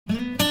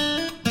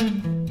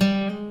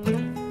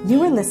You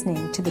are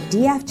listening to the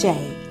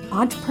DFJ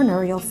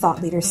Entrepreneurial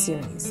Thought Leader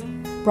Series,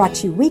 brought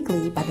to you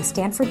weekly by the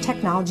Stanford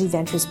Technology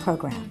Ventures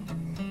Program.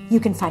 You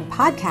can find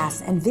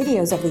podcasts and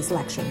videos of these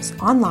lectures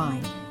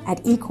online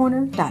at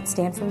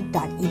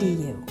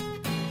ecorner.stanford.edu.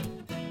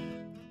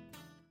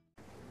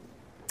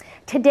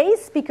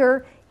 Today's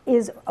speaker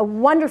is a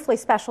wonderfully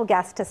special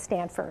guest to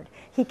Stanford.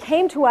 He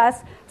came to us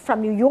from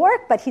New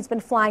York, but he's been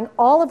flying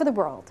all over the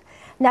world.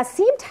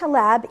 Nassim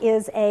Taleb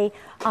was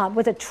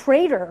a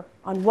trader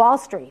on Wall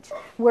Street,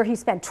 where he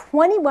spent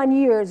 21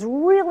 years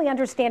really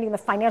understanding the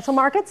financial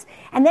markets,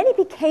 and then he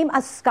became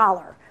a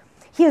scholar.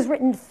 He has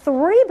written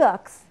 3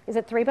 books. Is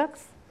it 3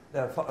 books?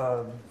 Yeah,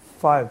 5.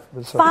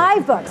 Okay.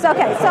 5 books.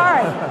 Okay,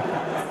 sorry.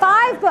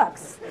 5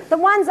 books. The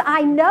ones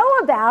I know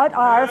about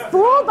are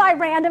Fooled by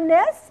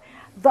Randomness,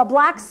 The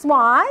Black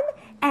Swan,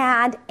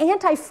 and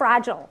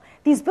Antifragile.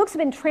 These books have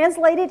been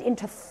translated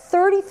into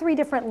 33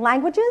 different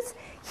languages.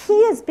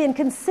 He has been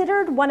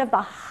considered one of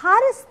the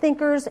hottest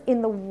thinkers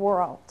in the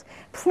world.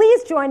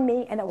 Please join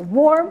me in a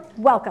warm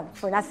welcome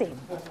for Nassim.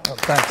 Oh,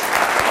 thanks.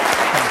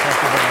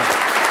 Thank you very much.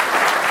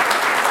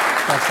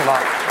 Thanks a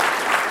lot.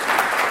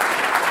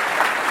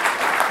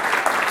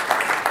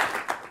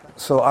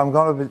 So I'm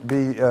going to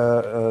be,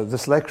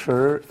 this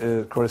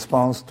lecture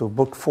corresponds to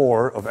book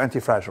 4 of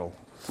Antifragile.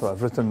 So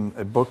I've written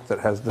a book that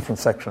has different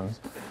sections.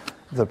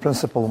 The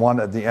principal one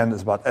at the end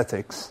is about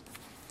ethics,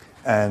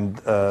 and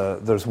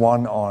there's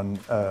one on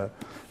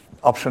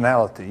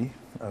optionality.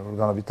 We're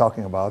going to be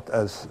talking about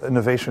as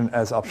innovation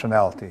as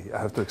optionality. I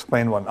have to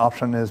explain what an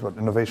option is, what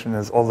innovation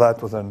is, all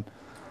that within,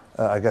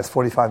 I guess,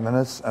 45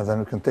 minutes, and then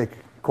we can take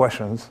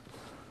questions.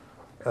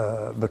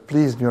 But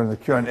please, during the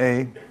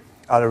Q&A,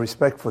 out of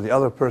respect for the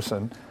other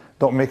person,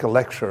 don't make a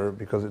lecture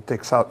because it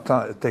takes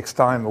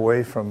time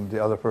away from the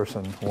other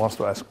person who wants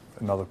to ask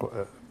another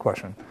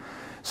question.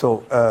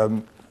 So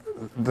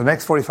the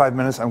next 45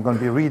 minutes, I'm going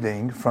to be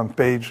reading from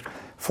page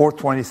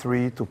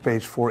 423 to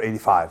page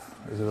 485.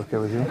 Is it okay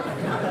with you?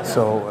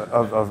 So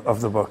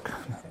of the book,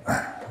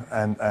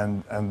 and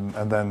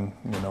then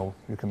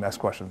you can ask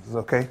questions. Is it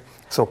okay?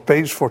 So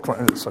page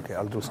 420. It's okay.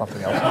 I'll do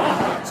something else.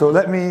 So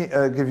let me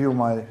give you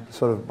my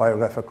sort of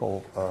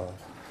biographical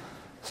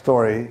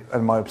story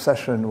and my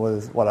obsession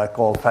with what I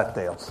call fat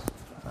tails.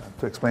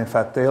 To explain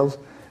fat tails,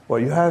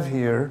 what you have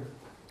here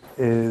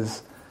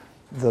is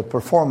the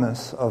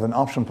performance of an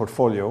option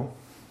portfolio,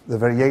 the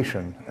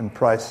variation in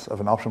price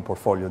of an option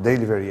portfolio,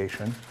 daily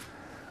variation,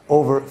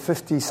 over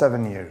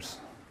 57 years.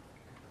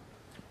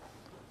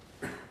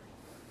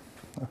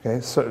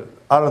 Okay, so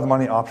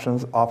out-of-the-money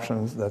options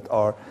that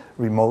are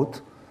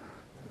remote,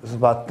 it's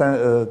about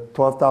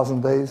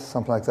 12,000 days,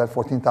 something like that,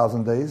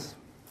 14,000 days.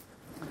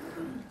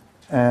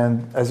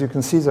 And as you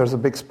can see, there's a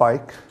big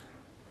spike.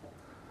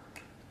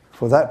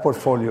 For that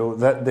portfolio,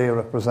 that day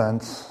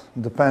represents,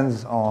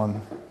 depends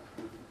on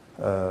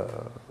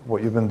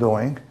what you've been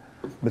doing,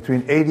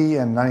 between 80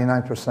 and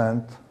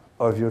 99%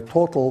 of your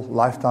total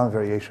lifetime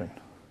variation.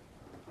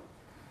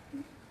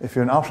 If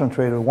you're an option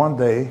trader, one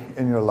day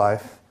in your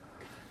life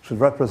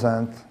should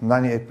represent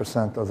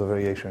 98% of the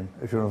variation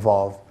if you're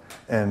involved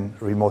in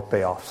remote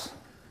payoffs.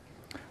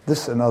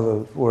 This, in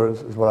other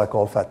words, is what I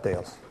call fat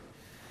tails.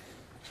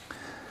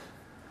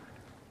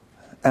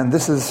 And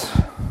this is,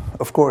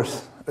 of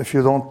course, if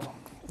you don't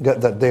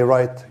get that day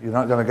right, you're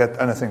not going to get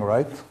anything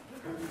right.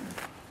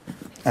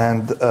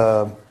 And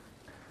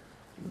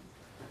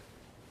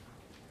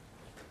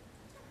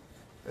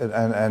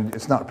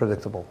it's not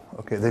predictable.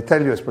 Okay, they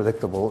tell you it's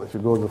predictable. If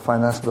you go to the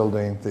finance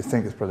building, they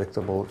think it's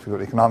predictable. If you go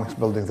to the economics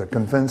building, they're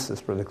convinced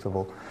it's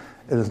predictable.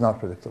 It is not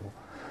predictable.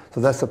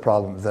 So that's the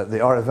problem, that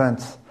there are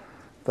events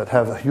that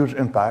have a huge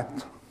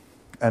impact,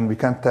 and we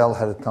can't tell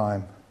ahead of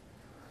time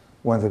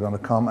when they're going to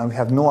come, and we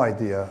have no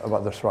idea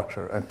about the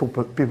structure. And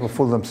people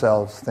fool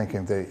themselves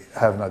thinking they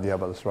have an idea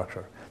about the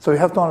structure. So you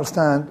have to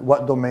understand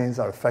what domains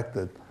are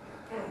affected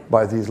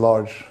by these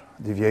large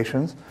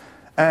deviations.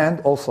 And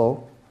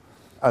also,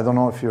 I don't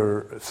know if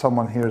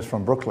someone here is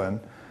from Brooklyn,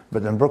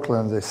 but in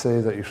Brooklyn they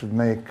say that you should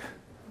make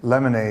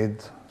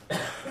lemonade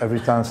every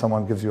time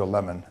someone gives you a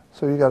lemon.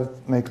 So you got to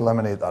make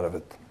lemonade out of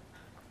it.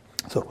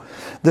 So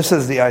this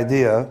is the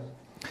idea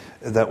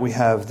that we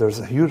have. There's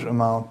a huge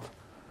amount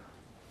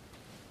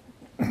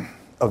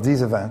of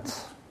these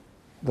events,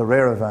 the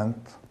rare event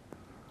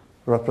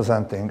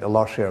representing a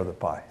large share of the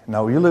pie.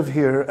 Now, you live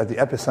here at the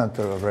epicenter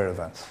of rare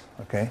events,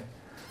 okay?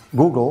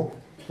 Google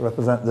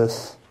represents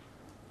this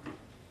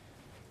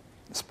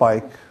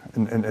spike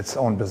in its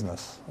own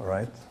business, all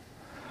right?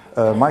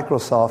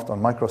 Microsoft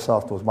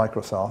was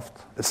Microsoft.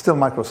 It's still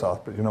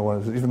Microsoft, but it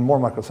was even more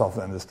Microsoft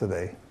than it is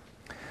today.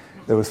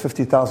 There was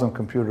 50,000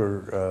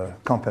 computer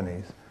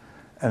companies,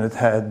 and it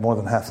had more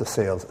than half the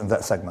sales in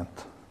that segment.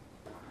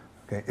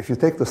 Okay, if you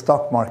take the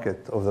stock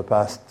market over the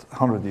past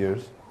 100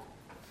 years,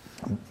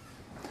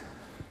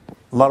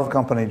 a lot of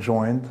companies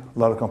joined, a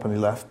lot of companies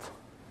left.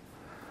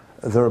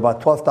 There are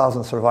about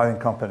 12,000 surviving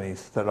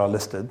companies that are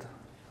listed.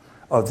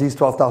 Of these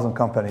 12,000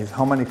 companies,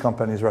 how many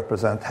companies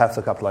represent half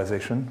the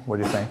capitalization? What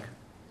do you think?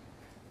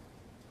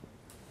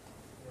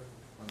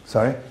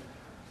 Sorry?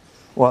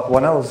 Well,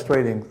 when I was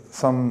trading,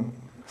 some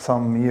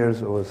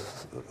years it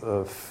was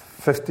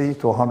 50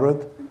 to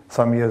 100.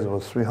 Some years it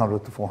was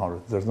 300 to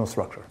 400. There's no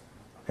structure.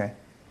 Okay.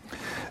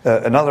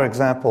 Another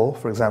example,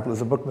 for example, is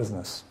the book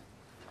business.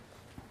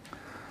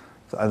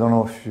 So I don't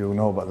know if you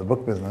know about the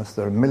book business.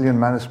 There are 1 million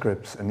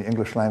manuscripts in the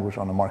English language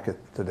on the market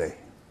today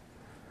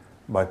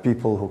by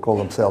people who call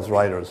themselves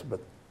writers,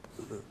 but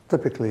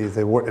typically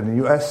they work in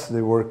the US.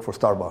 They work for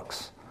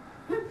Starbucks.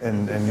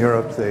 In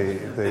Europe, they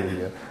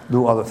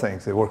do other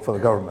things. They work for the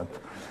government.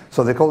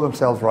 So they call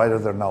themselves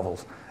writers. They're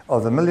novels.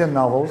 Of the 1 million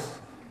novels,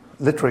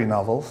 literary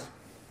novels,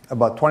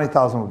 about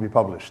 20,000 will be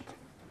published.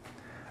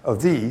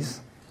 Of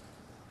these,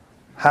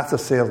 half the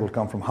sales will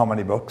come from how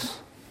many books?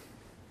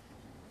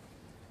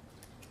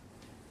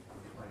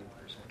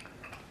 20%.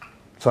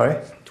 Sorry?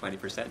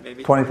 20%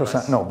 maybe?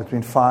 20%, no,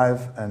 between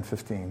 5 and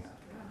 15.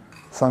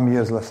 Some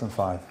years less than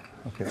 5.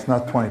 Okay, it's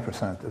not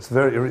 20%. It's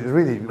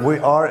really, we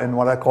are in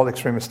what I call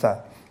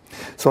Extremistan.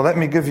 So let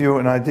me give you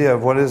an idea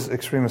of what is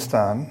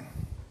Extremistan.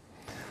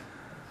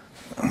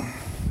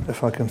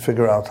 If I can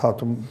figure out how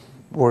to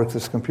work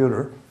this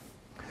computer.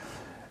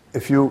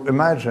 If you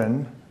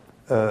imagine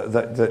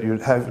that you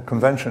have a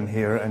convention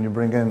here and you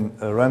bring in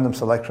a random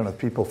selection of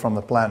people from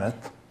the planet,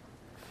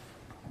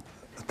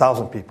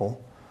 1,000 people,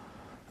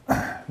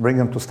 bring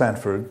them to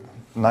Stanford,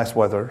 nice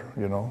weather,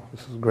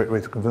 this is a great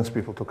way to convince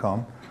people to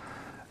come,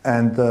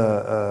 and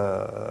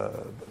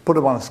put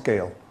them on a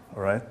scale,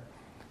 all right?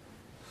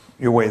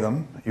 You weigh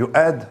them, you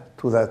add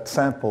to that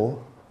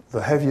sample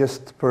the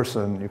heaviest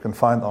person you can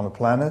find on the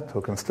planet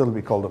who can still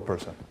be called a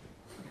person.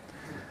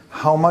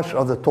 How much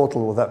of the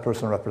total will that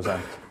person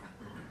represent?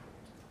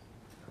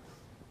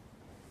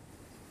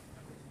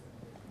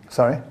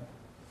 Sorry?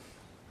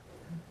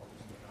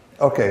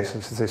 Okay, so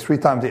it's 3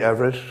 times the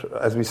average,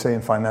 as we say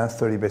in finance,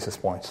 30 basis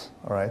points,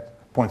 all right?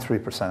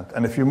 0.3%.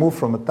 And if you move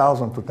from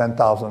 1,000 to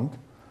 10,000,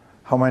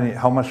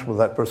 how much will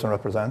that person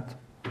represent?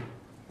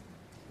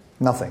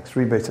 Nothing,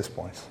 3 basis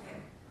points.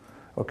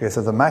 Okay,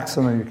 so the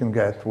maximum you can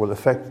get will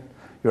affect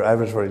your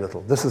average very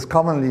little. This is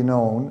commonly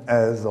known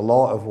as the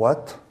law of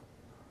what?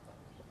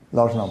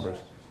 Large numbers.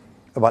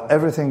 About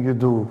everything you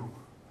do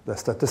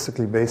that's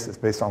statistically based is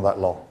based on that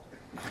law.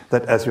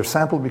 That as your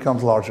sample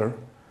becomes larger,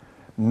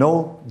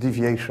 no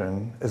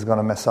deviation is going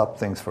to mess up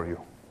things for you.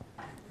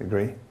 You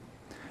agree?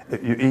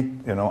 If you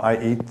eat, I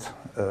eat,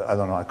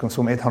 I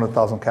consume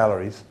 800,000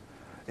 calories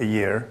a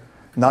year.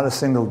 Not a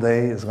single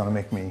day is going to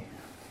make me,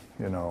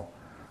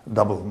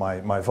 double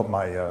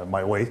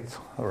my weight,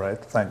 all right?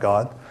 Thank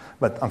God.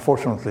 But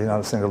unfortunately,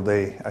 not a single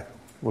day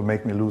will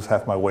make me lose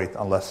half my weight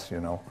unless,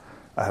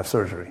 I have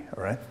surgery,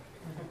 all right?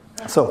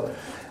 So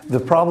the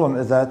problem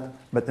is that,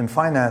 but in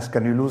finance,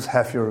 can you lose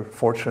half your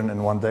fortune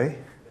in one day?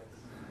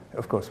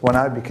 Of course. When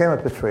I became a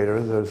pit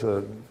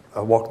trader,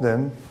 I walked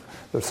in,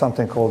 there's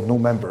something called new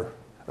member,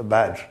 a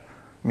badge,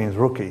 means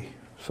rookie.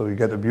 So you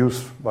get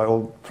abused by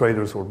old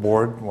traders who are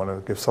bored, want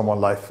to give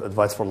someone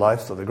advice for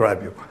life, so they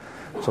grab you.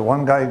 So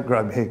one guy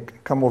grabbed me, hey,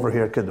 come over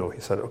here, kiddo.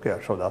 He said, okay,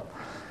 I showed up.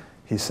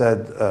 He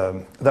said,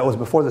 that was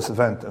before this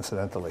event,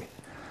 incidentally.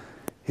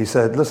 He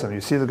said, listen,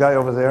 you see the guy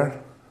over there?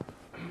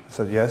 I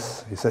said,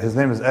 yes. He said, his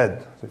name is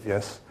Ed. I said,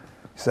 yes.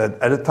 He said,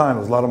 at the time,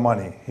 it was a lot of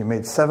money. He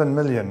made $7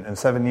 million in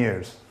 7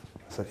 years.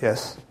 I said,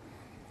 yes.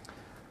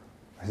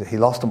 He said, he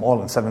lost them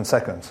all in 7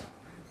 seconds.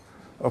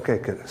 Okay,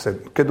 kid. I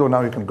said, kiddo,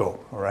 now you can go,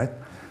 all right?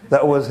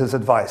 That was his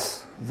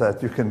advice,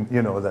 that you can,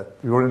 that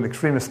you're in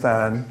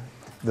Extremistan,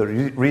 the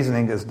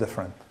reasoning is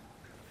different.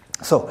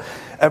 So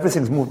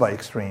everything's moved by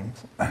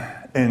extremes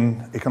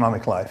in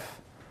economic life.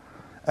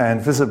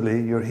 And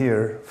visibly, you're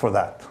here for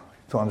that,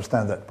 to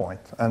understand that point.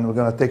 And we're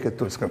going to take it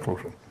to its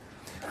conclusion.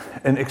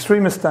 In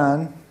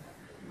Extremistan,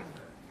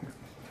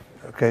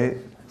 okay,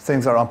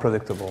 things are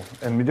unpredictable.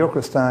 In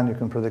Mediocristan, you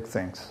can predict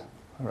things,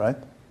 all right?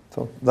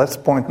 So that's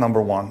point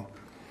number 1.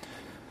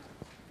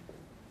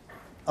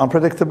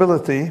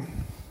 Unpredictability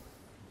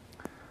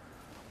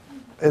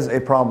is a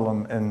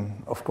problem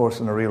of course,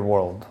 in the real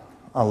world,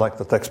 unlike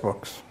the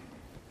textbooks.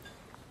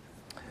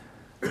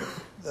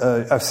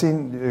 I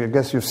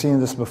guess you've seen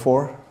this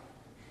before.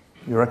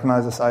 You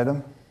recognize this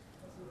item?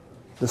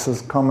 This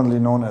is commonly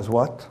known as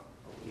what?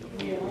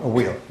 A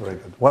wheel. Very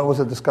good. When was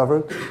it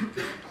discovered?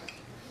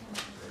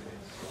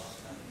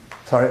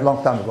 Sorry, a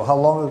long time ago. How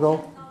long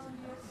ago?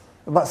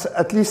 About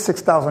at least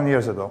 6,000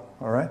 years ago,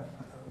 all right?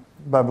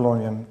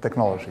 Babylonian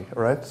technology,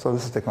 all right? So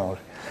this is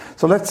technology.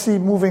 So let's see,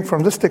 moving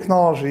from this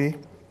technology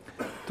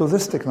to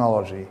this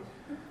technology.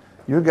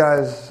 You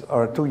guys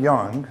are too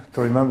young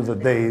to remember the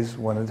days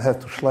when it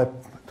had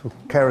to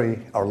carry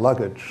our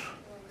luggage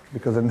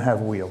because it didn't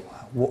have a wheel.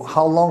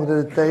 How long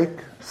did it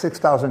take?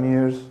 6,000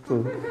 years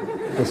to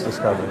this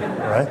discovery,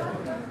 all right?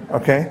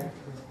 Okay?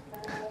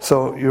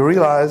 So you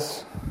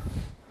realize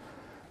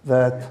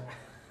that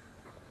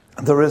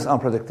there is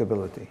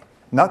unpredictability.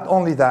 Not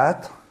only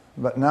that,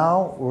 but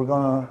now we're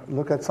going to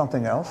look at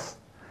something else,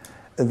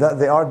 that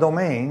there are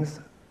domains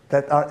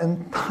that are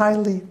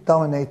entirely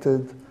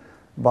dominated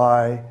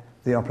by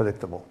the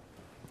unpredictable.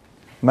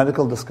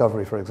 Medical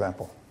discovery, for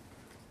example.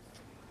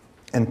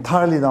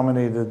 Entirely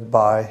dominated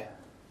by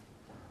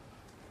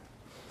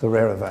the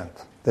rare event.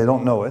 They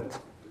don't know it.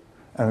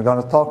 And we're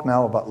going to talk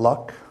now about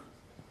luck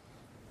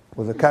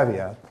with a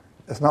caveat.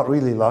 It's not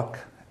really luck.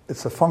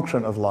 It's a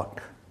function of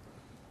luck.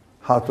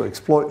 How to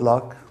exploit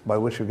luck by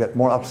which you get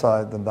more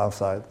upside than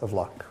downside of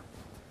luck.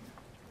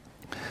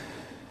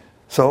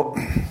 So,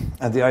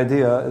 and the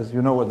idea is,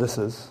 you know what this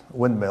is,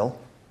 windmill.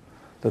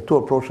 There are two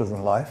approaches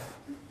in life.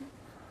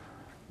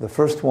 The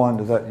first one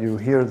is that you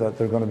hear that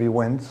there are going to be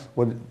winds,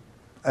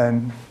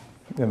 and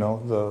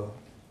the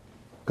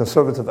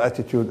conservative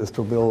attitude is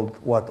to build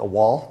a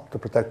wall to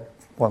protect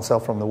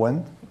oneself from the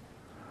wind.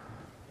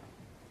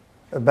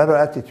 A better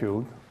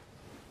attitude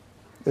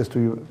is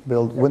to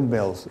build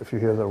windmills if you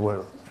hear the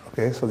word.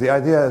 Okay, so the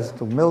idea is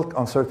to milk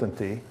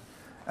uncertainty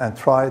and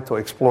try to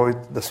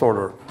exploit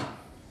disorder.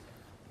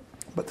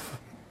 But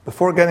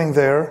before getting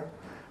there,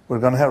 we're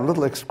going to have a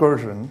little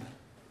excursion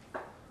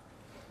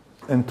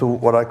into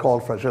what I call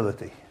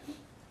fragility.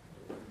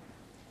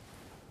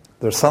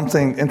 There's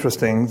something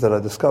interesting that I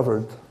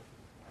discovered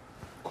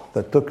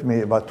that took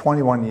me about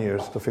 21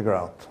 years to figure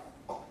out.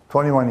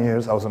 21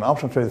 years, I was an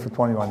option trader for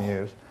 21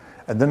 years,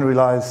 and then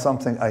realized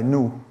something I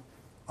knew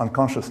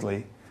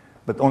unconsciously,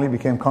 but only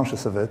became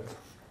conscious of it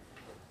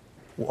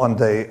one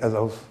day as I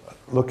was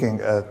looking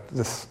at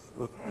this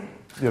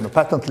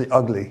patently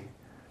ugly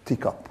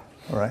teacup,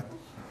 all right?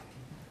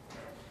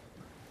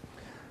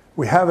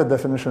 We have a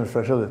definition of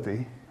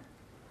fragility,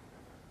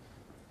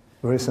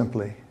 very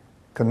simply,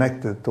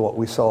 connected to what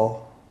we saw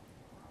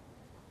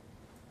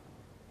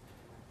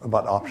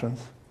about options.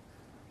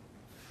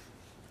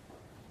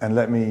 And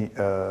let me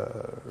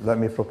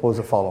propose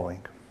the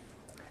following.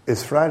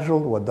 Is fragile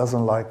what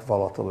doesn't like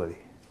volatility?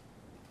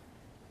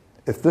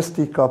 If this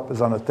teacup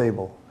is on a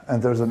table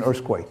and there's an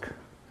earthquake,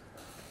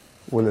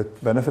 will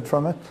it benefit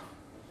from it?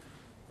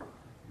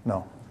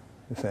 No,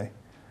 you see?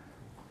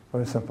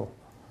 Very simple.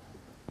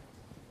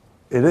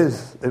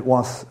 It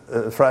wants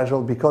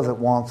fragile because it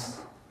wants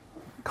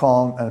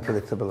calm and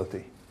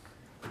predictability.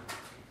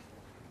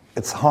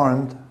 It's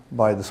harmed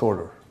by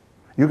disorder.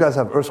 You guys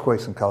have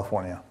earthquakes in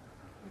California.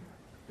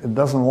 It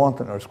doesn't want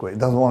an earthquake. It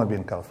doesn't want to be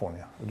in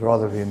California. It would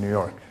rather be in New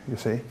York, you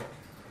see?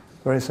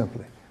 Very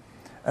simply.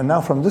 And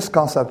now from this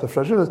concept of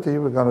fragility,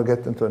 we're going to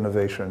get into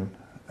innovation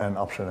and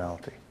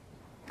optionality.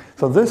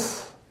 So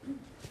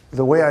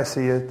the way I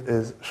see it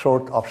is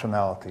short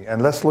optionality.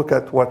 And let's look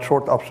at what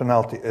short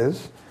optionality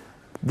is.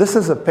 This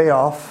is a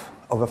payoff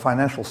of a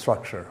financial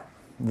structure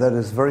that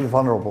is very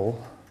vulnerable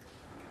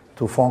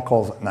to phone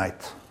calls at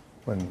night.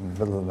 When in the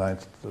middle of the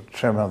night, the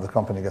chairman of the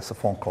company gets a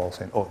phone call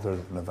saying, oh, there's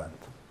an event.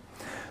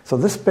 So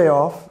this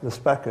payoff, this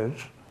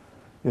package,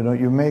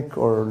 you make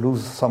or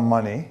lose some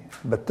money,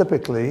 but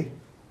typically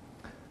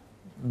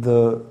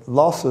the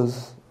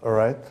losses, all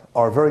right,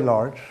 are very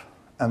large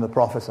and the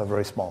profits are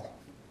very small.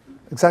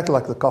 Exactly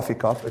like the coffee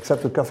cup,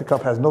 except the coffee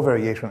cup has no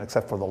variation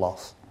except for the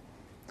loss.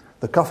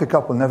 The coffee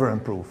cup will never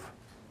improve.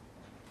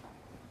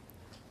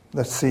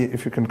 Let's see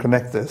if you can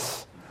connect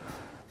this.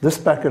 This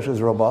package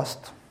is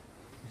robust,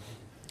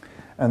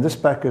 and this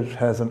package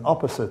has an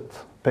opposite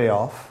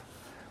payoff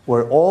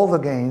where all the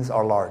gains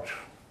are large.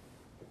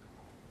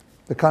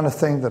 The kind of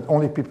thing that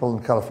only people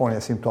in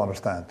California seem to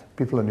understand.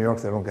 People in New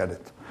York, they don't get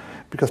it.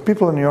 Because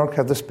people in New York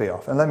have this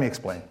payoff, and let me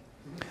explain.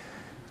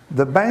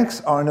 The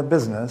banks are in a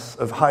business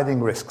of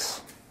hiding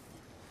risks.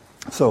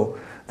 So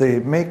they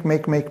make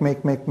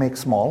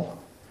small.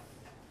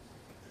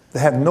 They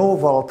have no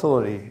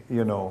volatility,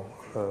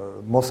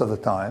 most of the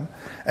time.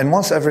 And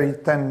once every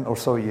 10 or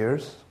so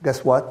years,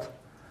 guess what?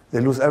 They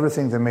lose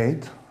everything they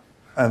made,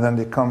 and then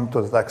they come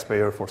to the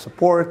taxpayer for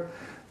support.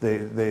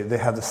 They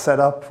have the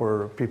setup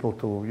for people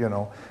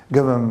to,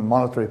 give them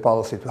monetary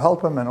policy to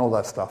help them and all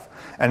that stuff.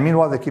 And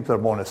meanwhile, they keep their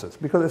bonuses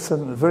because it's a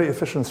very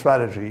efficient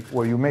strategy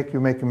where you make,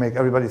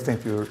 everybody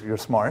thinks you're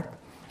smart.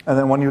 And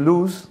then when you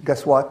lose,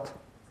 guess what?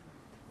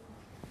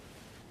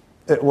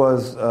 It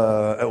was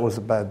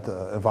a bad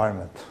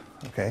environment,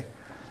 okay?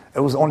 It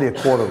was only a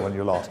quarter when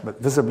you lost,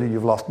 but visibly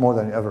you've lost more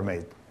than you ever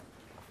made.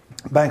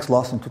 Banks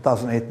lost in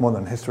 2008 more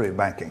than history of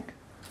banking,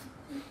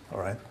 all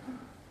right?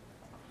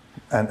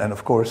 And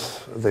of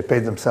course, they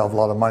paid themselves a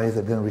lot of money.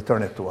 They didn't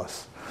return it to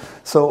us.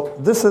 So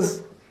this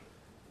is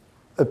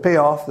a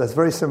payoff that's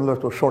very similar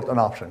to a short an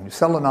option. You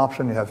sell an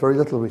option, you have very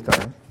little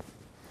return.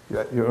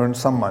 You earn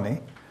some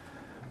money.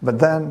 But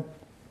then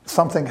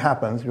something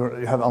happens, you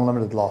have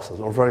unlimited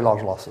losses or very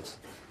large losses.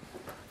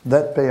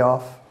 That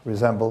payoff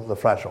resembles the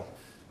fragile.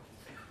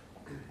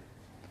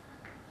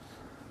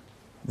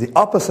 The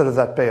opposite of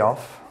that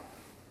payoff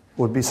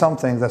would be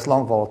something that's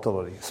long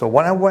volatility. So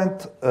when I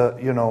went,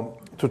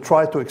 to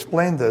try to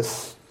explain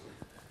this,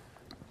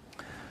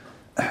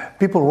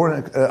 people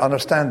weren't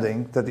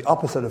understanding that the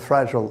opposite of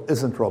fragile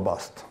isn't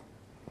robust.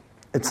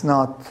 It's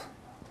not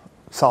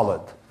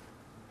solid.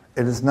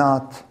 It is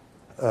not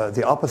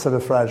the opposite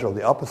of fragile.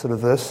 The opposite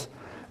of this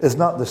is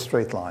not the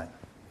straight line.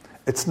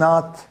 It's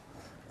not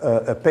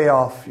a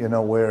payoff,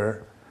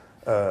 where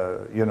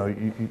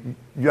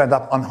you end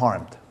up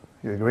unharmed.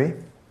 You agree?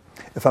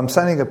 If I'm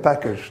sending a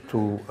package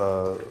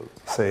to,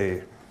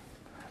 say,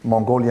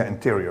 Mongolia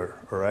interior,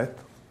 all right,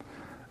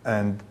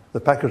 and The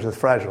package is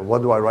fragile.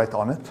 What do I write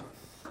on it?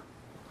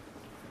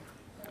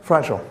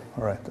 Fragile.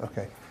 All right,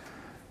 okay.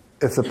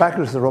 If the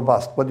package is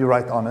robust, what do you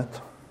write on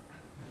it?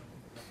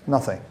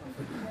 Nothing.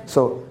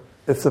 So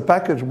if the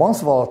package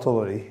wants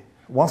volatility,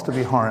 wants to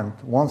be harmed,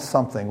 wants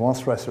something,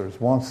 wants stressors,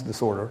 wants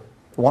disorder,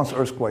 wants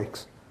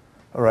earthquakes,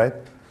 all right,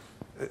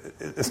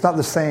 it's not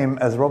the same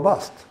as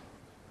robust.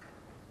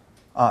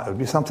 It would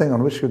be something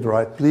on which you'd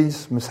write,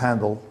 please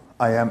mishandle,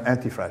 I am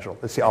anti-fragile.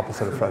 It's the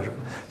opposite of fragile.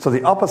 So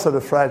the opposite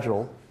of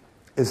fragile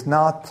is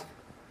not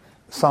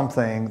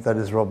something that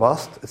is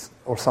robust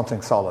or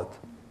something solid.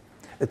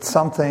 It's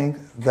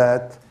something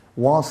that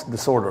wants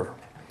disorder.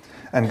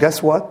 And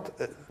guess what?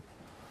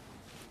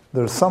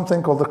 There's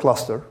something called the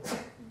cluster.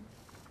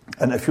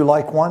 And if you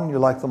like one, you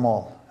like them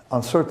all.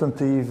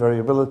 Uncertainty,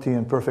 variability,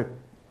 imperfect,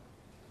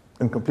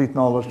 incomplete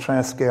knowledge,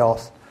 trance,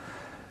 chaos.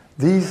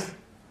 These,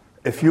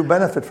 if you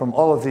benefit from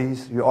all of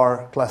these, you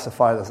are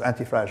classified as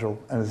anti-fragile,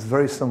 and it's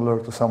very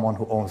similar to someone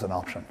who owns an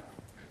option.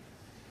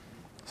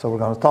 So we're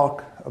going to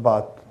talk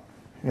about,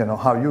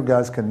 how you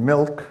guys can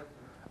milk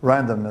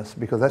randomness,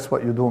 because that's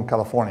what you do in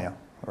California,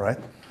 all right?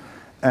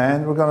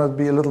 And we're going to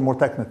be a little more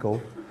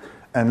technical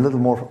and a little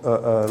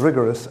more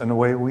rigorous in the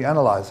way we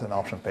analyze an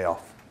option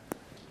payoff.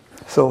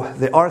 So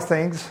there are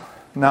things.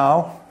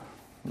 Now,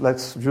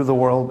 let's view the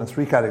world in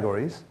three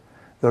categories.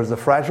 There's the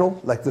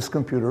fragile, like this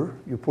computer.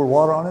 You pour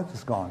water on it,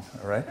 it's gone,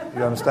 all right?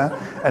 You understand?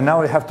 And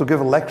now we have to give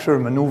a lecture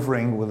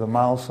maneuvering with a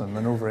mouse and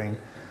maneuvering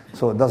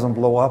so it doesn't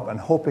blow up, and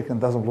hoping it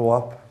doesn't blow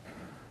up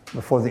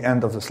before the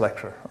end of this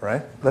lecture, all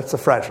right? That's a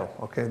fragile,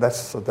 okay?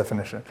 That's the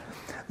definition.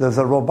 There's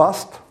a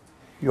robust.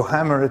 You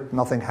hammer it,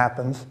 nothing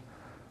happens,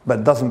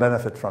 but doesn't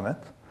benefit from it.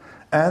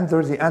 And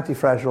there's the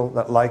anti-fragile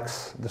that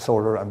likes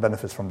disorder and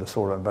benefits from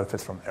disorder and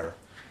benefits from error.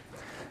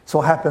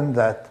 So it happened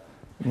that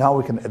now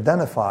we can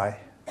identify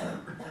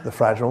the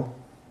fragile.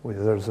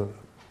 There's a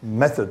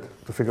method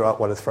to figure out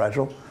what is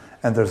fragile,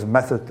 and there's a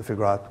method to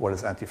figure out what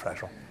is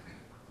anti-fragile.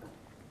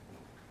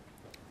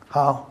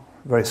 How?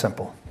 Very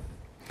simple.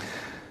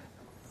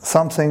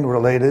 Something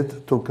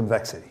related to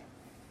convexity.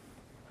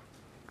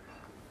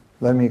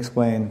 Let me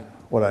explain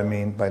what I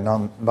mean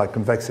by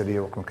convexity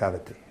or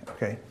concavity,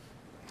 okay?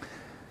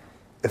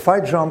 If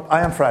I jump,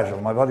 I am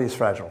fragile, my body is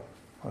fragile,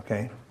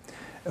 okay?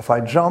 If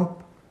I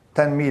jump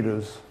 10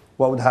 meters,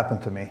 what would happen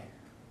to me?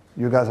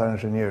 You guys are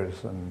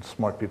engineers and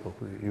smart people,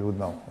 you would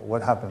know.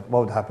 What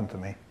would happen to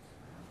me?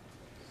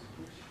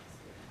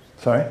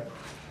 Sorry?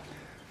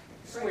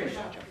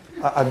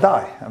 I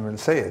die. I mean,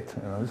 say it.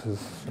 This is,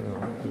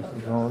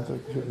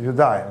 you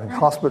die. I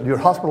mean, your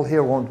hospital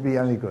here won't be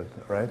any good,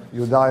 right?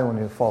 You die when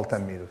you fall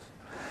 10 meters.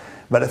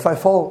 But if I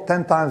fall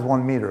 10 times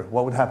 1 meter,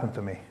 what would happen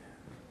to me?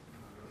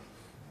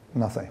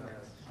 Nothing.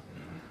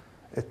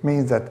 It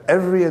means that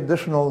every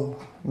additional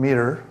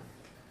meter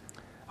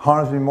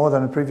harms me more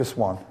than the previous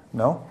one.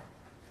 No?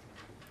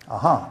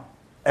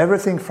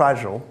 Everything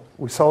fragile,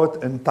 we saw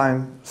it in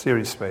time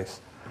series space.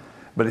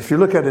 But if you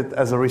look at it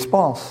as a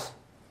response,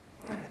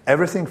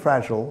 everything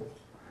fragile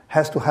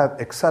has to have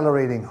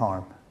accelerating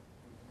harm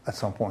at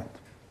some point.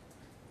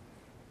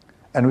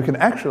 And we can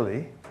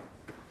actually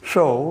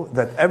show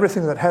that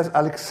everything that has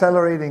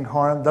accelerating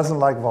harm doesn't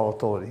like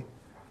volatility.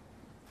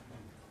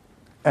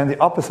 And the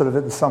opposite of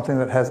it is something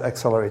that has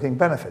accelerating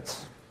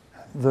benefits.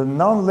 The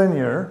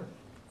nonlinear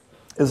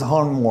is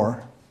harm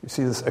more. You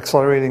see this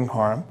accelerating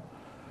harm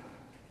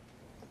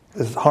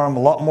is harm a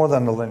lot more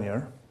than the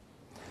linear.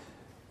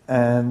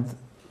 And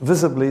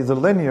visibly, the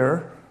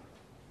linear,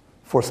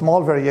 for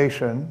small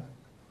variation,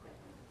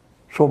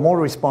 show more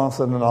response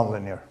than the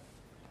nonlinear.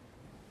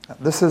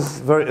 This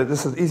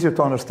is easier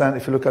to understand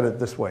if you look at it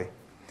this way.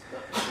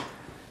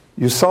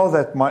 You saw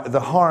that the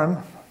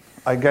harm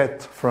I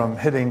get from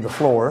hitting the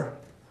floor,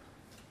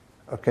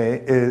 okay,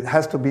 it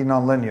has to be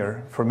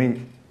nonlinear for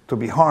me to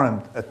be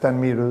harmed at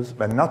 10 meters,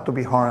 but not to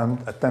be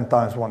harmed at 10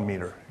 times 1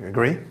 meter. You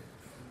agree?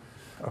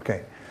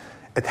 Okay.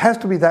 It has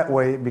to be that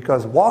way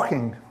because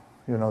walking,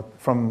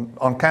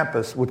 on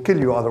campus would kill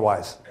you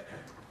otherwise.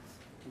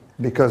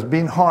 Because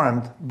being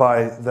harmed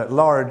by that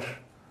large,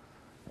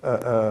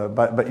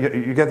 but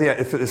you get the,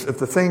 if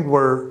the thing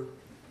were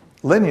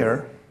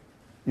linear,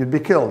 you'd be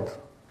killed.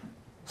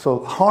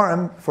 So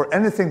harm for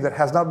anything that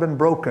has not been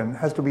broken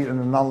has to be in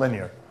a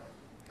nonlinear.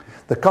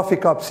 The coffee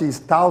cup sees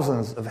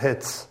thousands of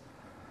hits,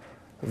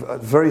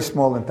 very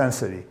small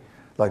intensity,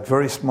 like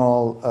very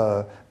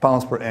small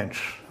pounds per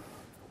inch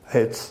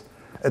hits.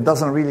 It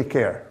doesn't really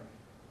care.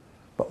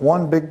 But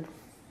one big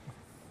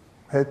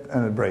hit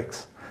and it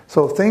breaks.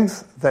 So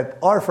things that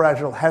are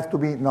fragile have to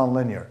be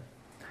nonlinear.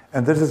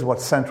 And this is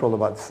what's central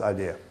about this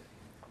idea.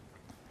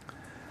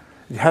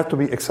 You have to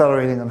be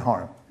accelerating and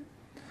harm.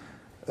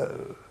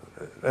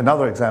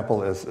 Another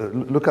example is,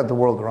 look at the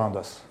world around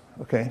us,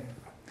 okay?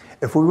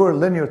 If we were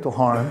linear to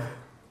harm,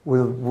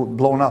 we've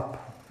blown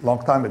up a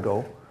long time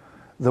ago.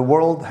 The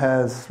world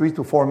has 3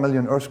 to 4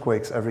 million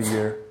earthquakes every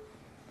year,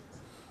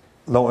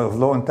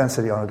 low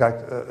intensity on a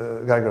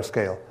Geiger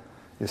scale,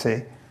 you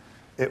see?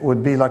 It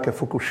would be like a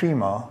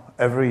Fukushima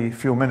every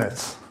few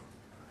minutes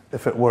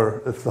if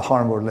the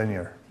harm were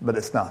linear, but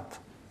it's not,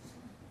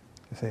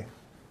 you see?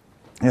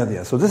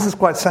 Yeah. So this is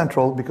quite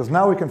central because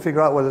now we can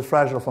figure out whether it's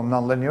fragile from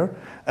nonlinear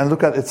and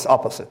look at its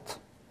opposite.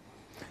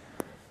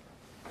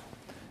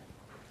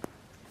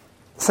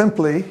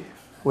 Simply,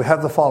 we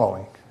have the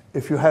following.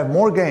 If you have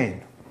more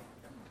gain,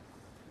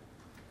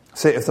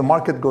 say if the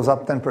market goes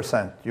up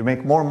 10%, you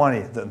make more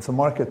money than if the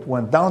market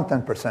went down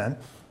 10%,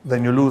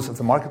 then you lose. If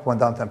the market went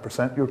down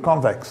 10%, you're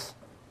convex,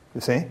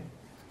 you see?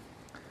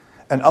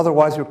 And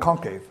otherwise, you're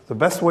concave. The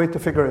best way to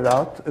figure it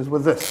out is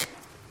with this.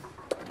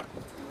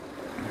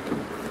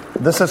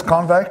 This is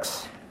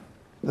convex,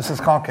 this is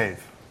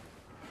concave.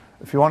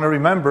 If you want to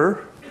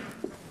remember,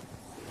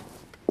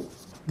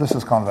 this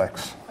is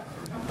convex.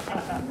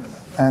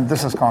 And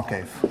this is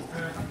concave.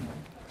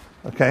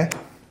 Okay?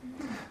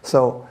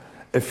 So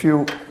if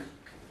you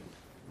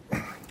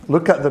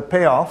look at the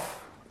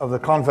payoff of the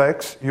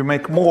convex, you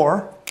make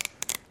more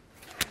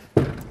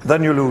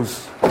than you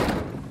lose.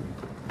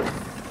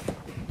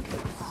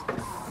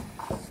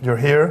 You're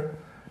here,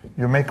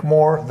 you make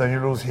more than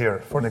you lose here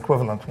for an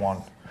equivalent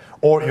one.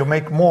 Or you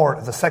make more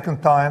the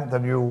second time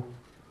than you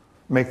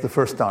make the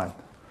first time.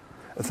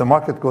 If the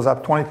market goes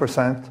up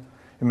 20%,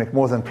 you make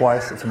more than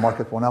twice if the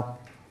market went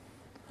up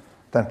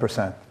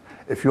 10%.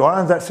 If you are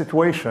in that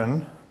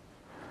situation,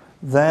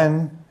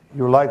 then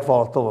you like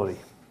volatility.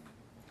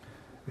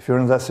 If you're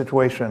in that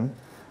situation,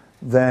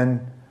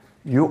 then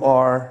you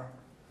are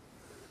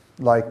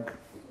like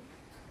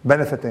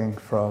benefiting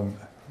from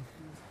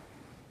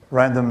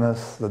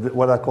randomness,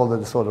 what I call the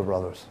disorder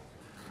brothers.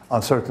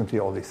 Uncertainty,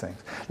 all these things.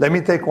 Let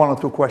me take one or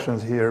two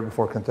questions here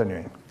before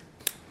continuing.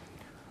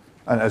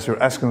 And as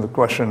you're asking the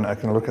question, I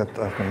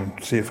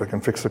can see if I can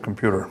fix the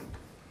computer.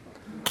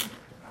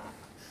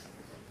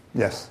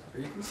 Yes? Are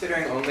you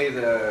considering only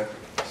the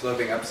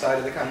sloping upside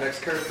of the convex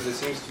curve? Because it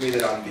seems to me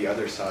that on the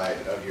other side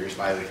of your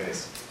smiley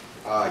face,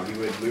 you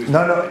would lose.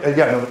 No,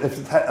 if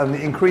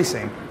it's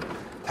increasing.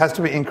 It has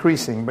to be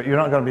increasing, but you're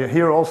not going to be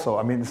here also.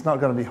 I mean, it's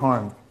not going to be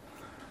harmed.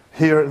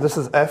 Here, this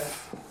is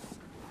f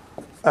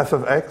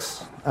of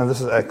x, and this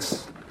is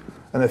x.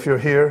 And if you're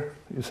here,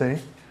 you see,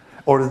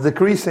 or it's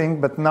decreasing,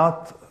 but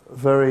not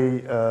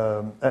very,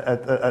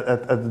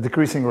 at a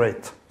decreasing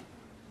rate,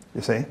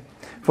 you see.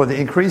 For the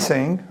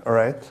increasing, all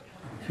right,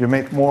 you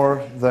make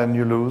more than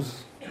you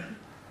lose.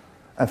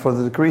 And for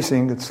the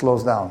decreasing, it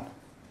slows down.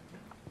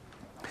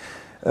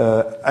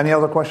 Any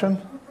other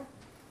question?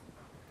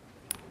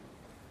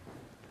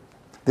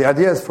 The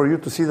idea is for you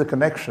to see the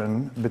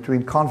connection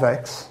between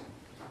convex,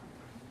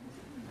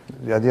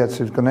 the idea is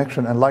the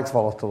connection, and likes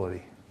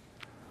volatility.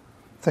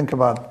 Think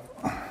about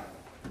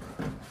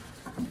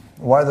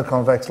why the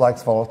convex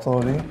likes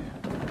volatility.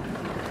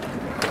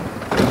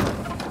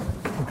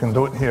 You can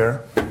do it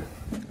here.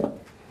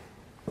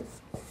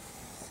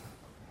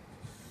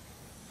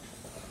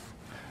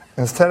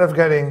 Instead of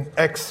getting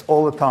x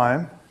all the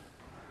time,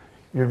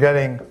 you're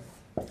getting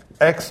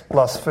x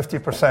plus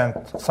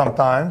 50%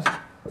 sometimes,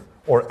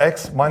 or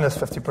x minus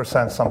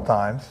 50%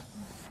 sometimes.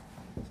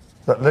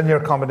 That linear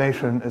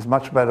combination is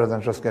much better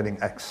than just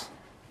getting x.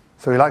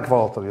 So you like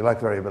volatility, you like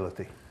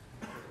variability.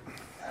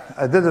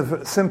 I did a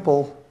very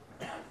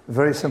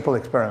simple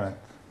experiment.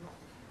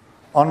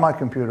 On my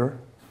computer,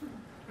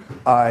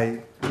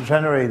 I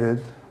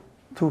generated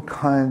two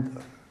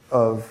kinds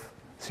of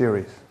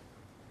series.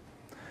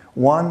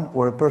 One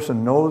where a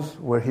person knows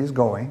where he's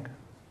going,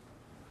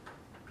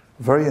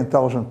 very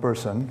intelligent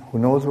person who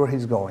knows where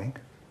he's going,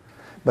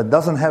 but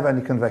doesn't have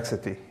any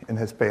convexity in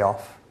his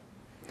payoff.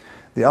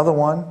 The other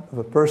one of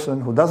a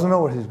person who doesn't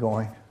know where he's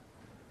going,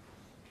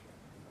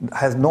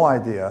 has no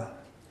idea,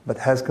 but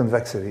has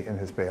convexity in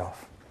his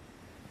payoff.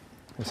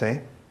 You see?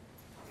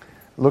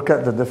 Look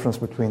at the difference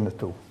between the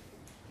two.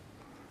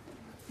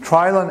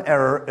 Trial and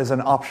error is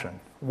an option.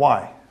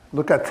 Why?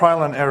 Look at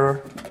trial and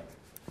error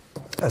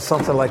as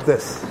something like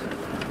this.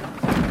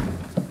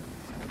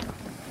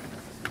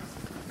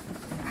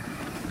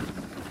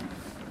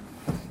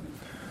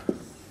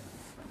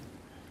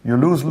 You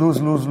lose,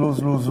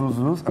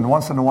 and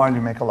once in a while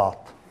you make a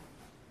lot.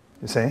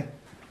 You see?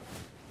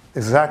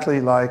 Exactly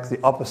like the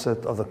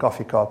opposite of the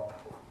coffee cup,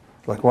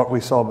 like what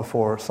we saw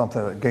before,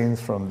 something that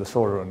gains from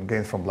disorder and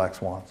gains from black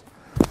swans.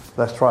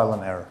 That's trial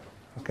and error.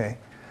 Okay?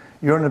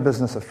 You're in the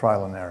business of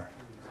trial and error.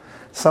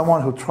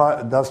 Someone who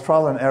does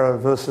trial and error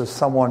versus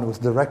someone with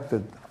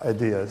directed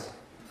ideas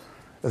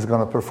is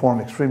going to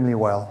perform extremely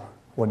well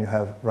when you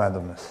have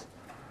randomness.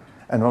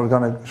 And what we're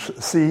going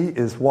to see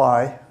is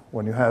why,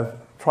 when you have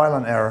trial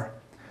and error,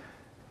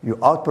 you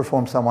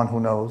outperform someone who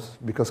knows,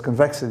 because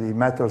convexity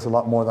matters a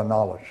lot more than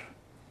knowledge.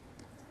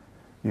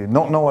 You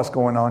don't know what's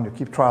going on, you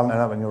keep trial and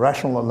error, and you're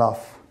rational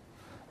enough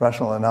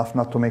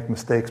not to make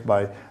mistakes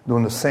by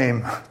doing the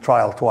same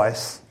trial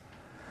twice,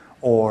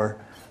 or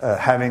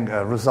having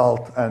a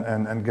result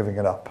and giving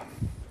it up.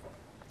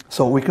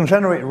 So we can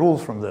generate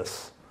rules from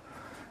this.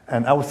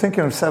 And I was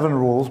thinking of 7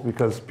 rules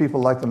because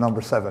people like the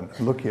number 7.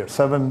 Look here,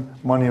 7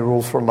 money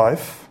rules for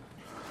life.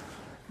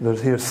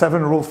 There's here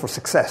 7 rules for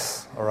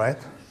success, all right?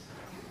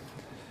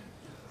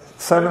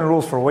 7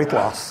 rules for weight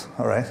loss,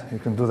 all right? You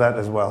can do that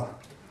as well.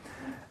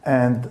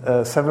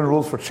 and 7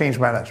 rules for change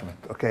management,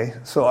 okay?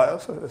 So I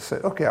also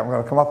said, okay, I'm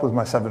going to come up with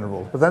my 7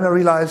 rules. But then I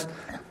realized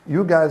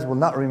you guys will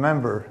not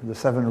remember the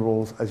 7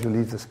 rules as you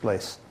leave this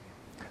place.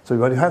 So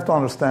what you have to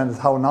understand is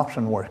how an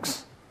option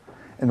works.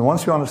 And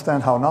once you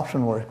understand how an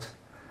option works,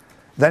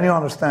 then you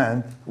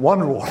understand one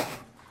rule,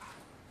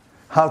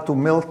 how to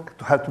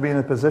be in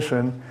a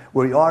position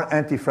where you are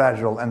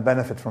anti-fragile and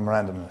benefit from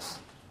randomness.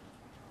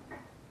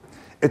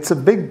 It's a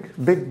big,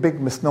 big, big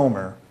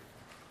misnomer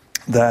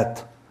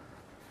that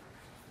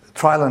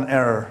trial and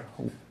error,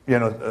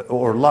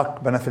 or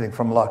luck, benefiting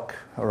from luck,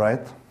 all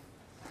right,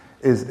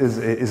 is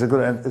a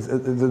good.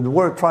 The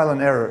word trial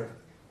and error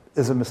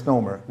is a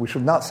misnomer. We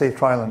should not say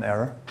trial and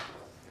error.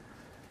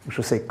 We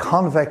should say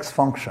convex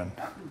function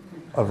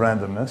of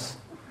randomness,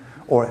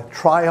 or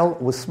trial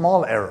with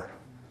small error.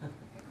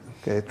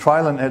 Okay,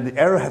 trial and error, the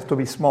error has to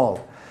be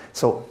small.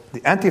 So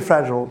the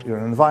anti-fragile, you're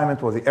in an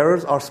environment where the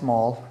errors are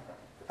small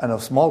and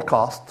of small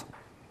cost,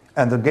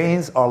 and the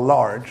gains are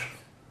large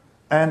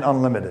and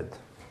unlimited.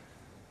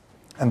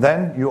 And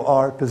then you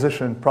are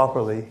positioned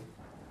properly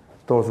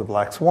towards the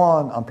black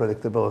swan,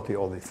 unpredictability,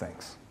 all these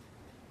things.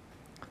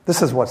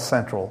 This is what's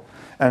central.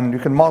 And you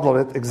can model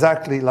it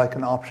exactly like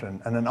an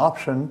option. And an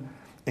option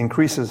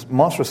increases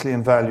monstrously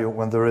in value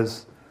when there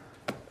is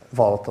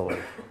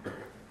volatility.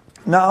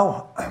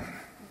 Now,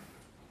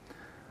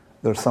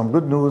 there's some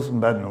good news and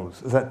bad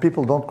news, is that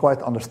people don't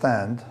quite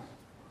understand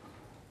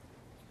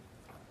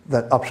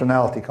that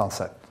optionality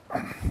concept.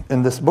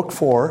 In this book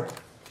 4,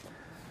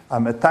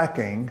 I'm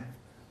attacking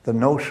the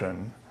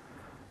notion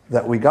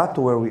that we got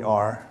to where we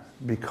are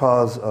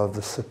because of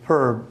the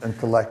superb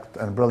intellect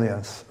and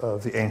brilliance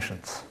of the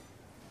ancients.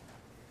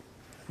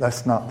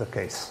 That's not the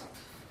case.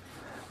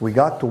 We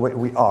got to where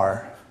we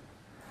are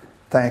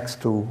thanks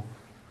to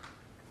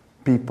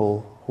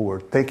people who were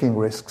taking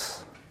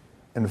risks,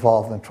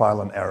 involved in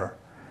trial and error.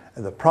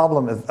 And the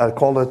problem is, I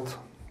call it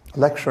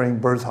lecturing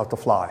birds how to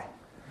fly.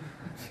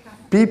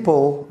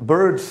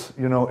 Birds,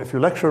 if you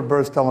lecture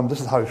birds, tell them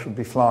this is how you should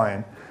be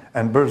flying,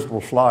 and birds will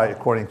fly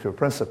according to your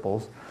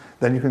principles,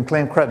 then you can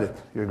claim credit.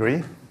 You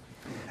agree?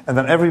 And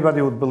then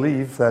everybody would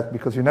believe that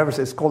because you never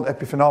see, it's called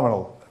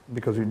epiphenomenal,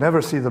 because you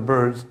never see the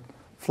birds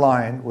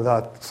flying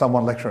without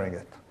someone lecturing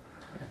it.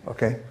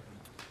 Okay?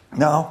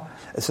 Now,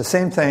 it's the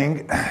same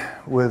thing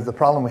with the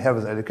problem we have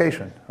with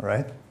education,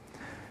 right?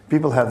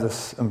 People have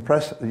this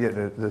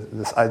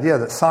idea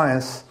that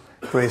science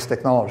creates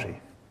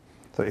technology.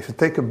 So if you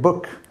take a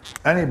book,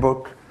 any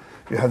book,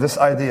 you have this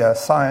idea,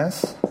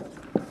 science,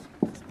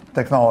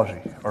 technology,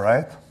 all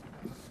right?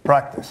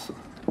 Practice.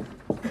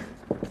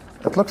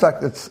 It looks like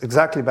it's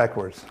exactly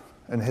backwards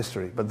in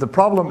history. But the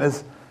problem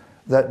is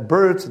that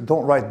birds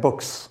don't write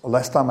books,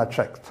 last time I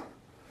checked.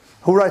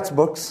 Who writes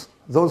books?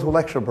 Those who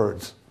lecture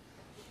birds.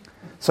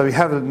 So you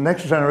have the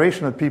next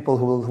generation of people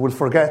who will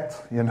forget,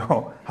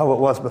 how it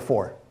was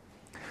before.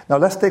 Now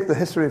let's take the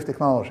history of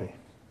technology.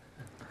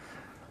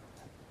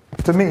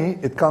 To me,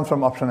 it comes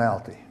from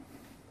optionality,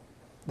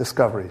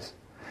 discoveries.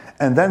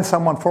 And then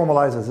someone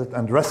formalizes it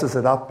and dresses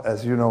it up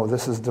as,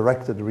 this is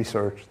directed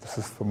research, this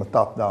is from the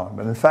top down.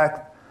 But in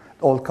fact,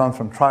 it all comes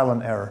from trial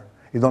and error.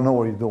 You don't know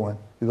what you're doing,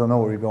 you don't know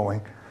where you're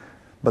going,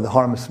 but the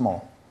harm is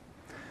small.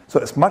 So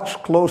it's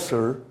much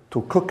closer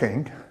to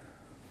cooking,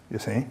 you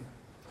see.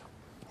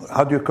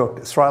 How do you cook?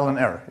 It's trial and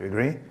error, you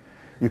agree?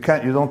 You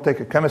don't take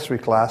a chemistry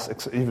class,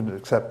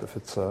 except if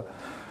it's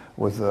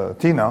with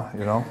Tina,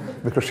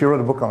 because she wrote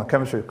a book on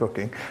chemistry of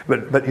cooking.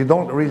 But you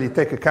don't really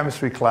take a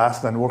chemistry class,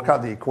 then work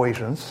out the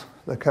equations,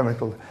 the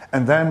chemical,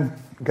 and then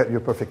get your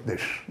perfect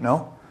dish.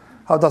 No?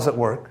 How does it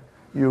work?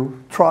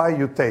 You try,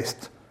 you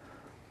taste.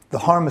 The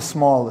harm is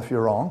small if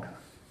you're wrong.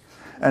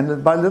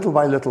 And by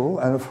little,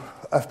 and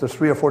after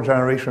 3 or 4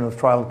 generations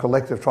of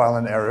collective trial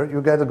and error,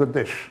 you get a good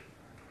dish,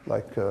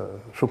 like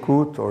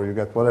choucroute, or you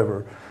get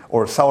whatever,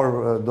 or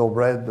sourdough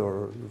bread,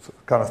 or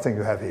kind of thing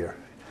you have here.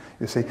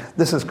 You see,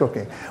 this is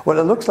cooking. Well,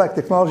 it looks like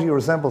technology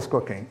resembles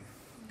cooking,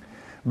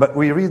 but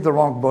we read the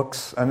wrong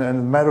books, and in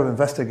a matter of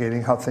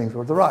investigating how things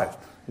were derived,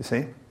 you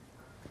see,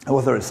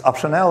 whether it's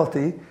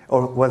optionality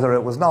or whether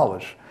it was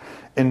knowledge.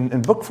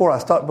 In book 4, I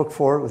start book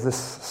 4 with this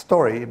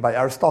story by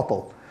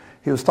Aristotle.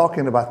 He was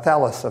talking about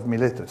Thales of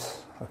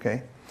Miletus,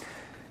 okay?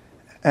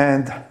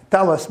 And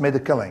Thales made a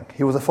killing.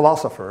 He was a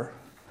philosopher,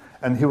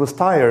 and he was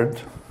tired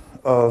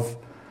of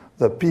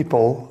the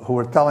people who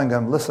were telling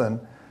him, listen,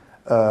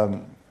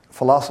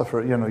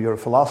 philosopher, you're a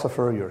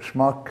philosopher, you're a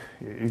schmuck,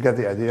 you get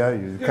the idea,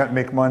 you can't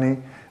make money.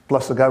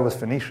 Plus the guy was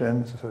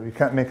Phoenician, so you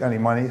can't make any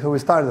money. So he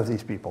was tired of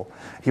these people.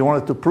 He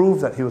wanted to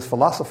prove that he was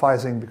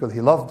philosophizing because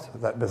he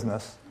loved that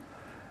business,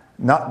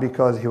 not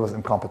because he was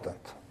incompetent.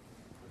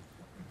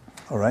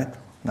 All right?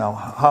 Now,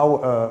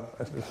 how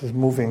this is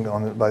moving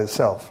on by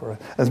itself. Right?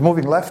 It's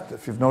moving left,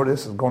 if you've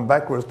noticed, it's going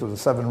backwards to the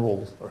 7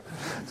 rules.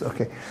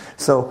 Okay.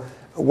 So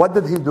what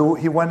did he do?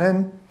 He went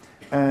in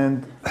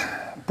and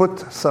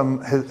put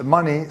his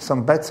money,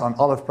 some bets on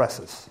olive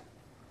presses.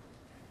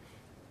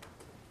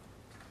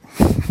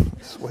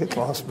 It's weight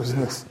loss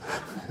business.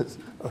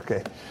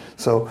 Okay.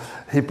 So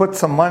he put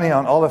some money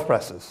on olive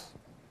presses.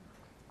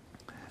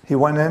 he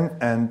went in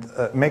and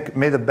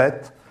made a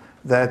bet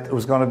that it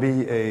was going to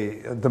be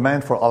a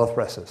demand for olive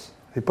presses.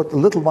 He put a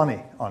little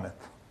money on it.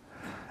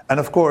 And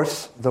of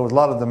course, there was a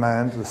lot of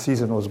demand. The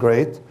season was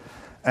great.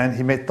 And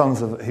he made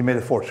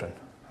a fortune.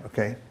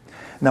 Okay.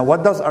 Now,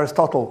 what does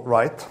Aristotle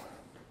write?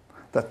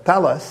 That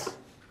Thales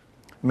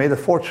made a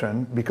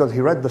fortune because he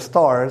read the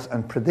stars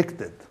and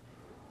predicted,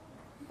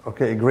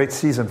 okay, a great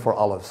season for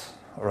olives,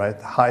 all right?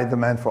 High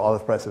demand for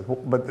olive presses.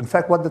 But in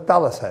fact, what did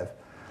Thales have?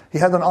 He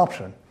had an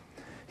option.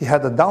 He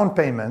had a down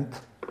payment,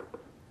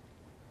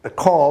 a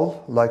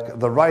call, like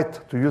the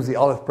right to use the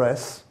olive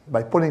press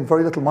by putting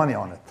very little money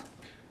on it.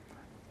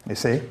 You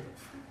see?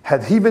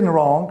 Had he been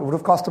wrong, it would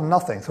have cost him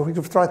nothing. So he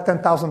could have tried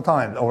 10,000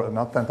 times, or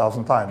not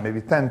 10,000 times,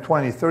 maybe 10,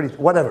 20, 30,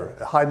 whatever,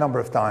 a high number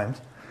of times,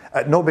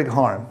 at no big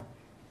harm.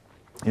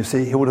 You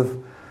see, he would have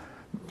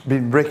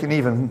been breaking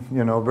even,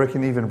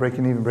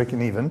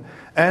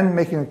 and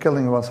making a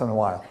killing once in a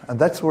while. And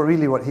that's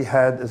really what he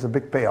had is a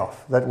big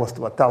payoff. That was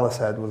what Thales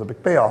had, was a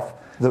big payoff.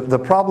 The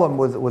problem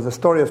with the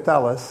story of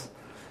Thales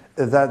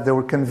is that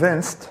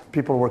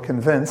people were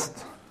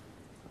convinced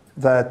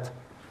that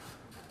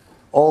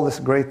all this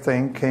great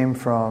thing came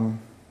from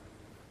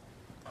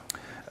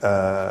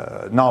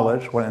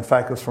knowledge, when in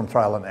fact it was from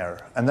trial and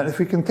error. And then if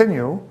we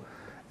continue,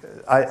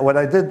 what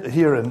I did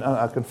here, and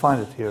I can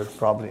find it here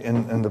probably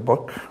in the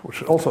book,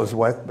 which also is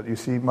wet, but you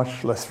see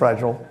much less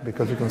fragile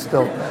because you can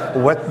still, a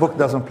wet book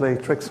doesn't play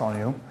tricks on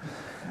you.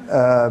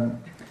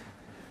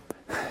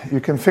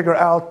 You can figure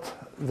out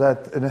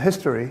that in a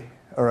history,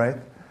 all right,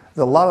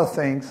 there are a lot of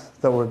things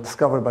that were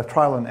discovered by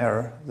trial and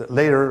error that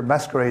later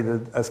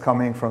masqueraded as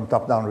coming from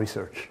top-down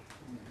research.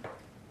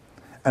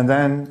 And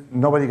then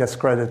nobody gets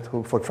credit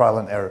for trial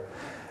and error.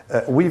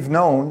 We've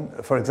known,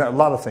 for example, a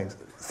lot of things.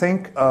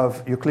 Think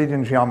of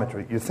Euclidean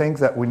geometry. You think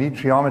that we need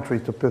geometry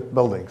to put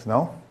buildings,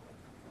 no?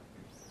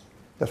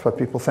 That's what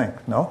people think,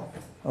 no?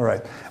 All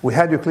right. We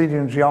had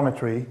Euclidean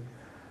geometry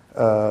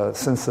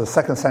since the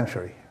 2nd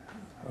century,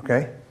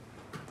 okay?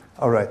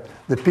 All right.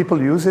 Did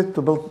people use it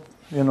to build,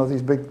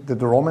 these big, did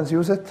the Romans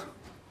use it?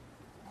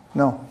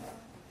 No.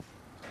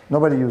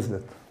 Nobody used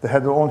it. They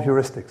had their own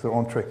heuristics, their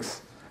own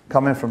tricks,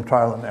 coming from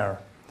trial and error.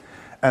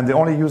 And they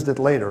only used it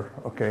later,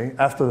 okay,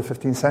 after the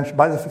 15th century.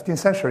 By the 15th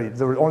century,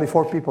 there were only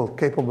 4 people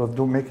capable of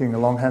making a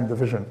longhand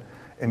division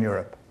in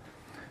Europe.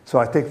 So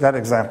I take that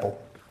example.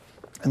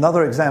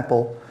 Another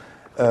example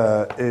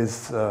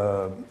is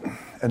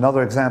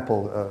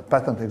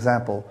patent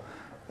example,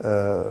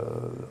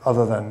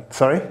 other than,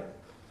 sorry?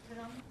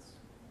 Pyramids.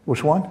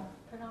 Which one?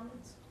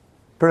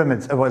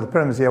 Pyramids. Well, the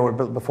pyramids, were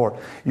built before.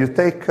 You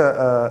take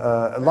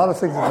a lot of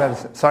things in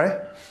medicine. Sorry?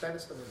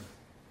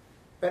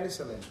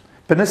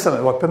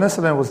 Penicillin. Well,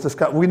 penicillin was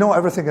discovered. We know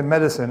everything in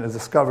medicine is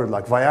discovered,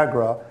 like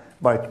Viagra,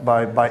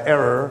 by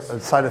error,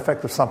 a side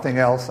effect of something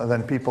else, and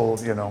then people,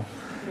 like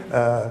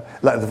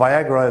the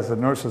Viagra, as the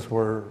nurses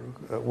were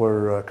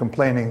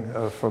complaining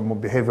from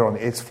behavior on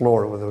the 8th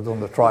floor when they were doing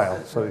the trial.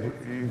 So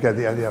you get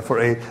the idea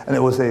and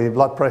it was a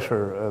blood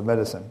pressure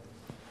medicine.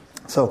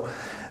 So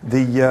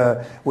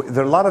there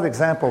are a lot of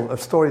examples of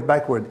stories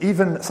backward,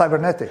 even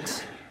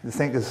cybernetics. You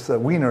think it's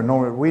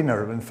Norbert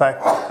Wiener. In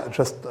fact,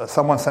 just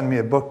someone sent me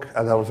a book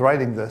as I was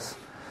writing this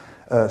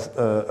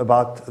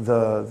about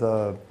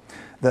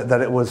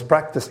that it was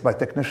practiced by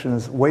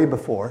technicians way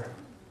before,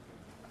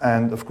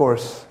 and of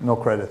course, no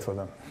credit for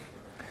them.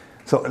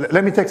 So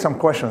let me take some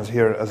questions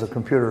here as a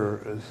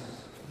computer,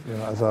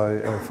 as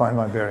I find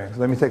my bearings.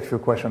 Let me take a few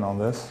questions on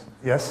this.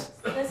 Yes?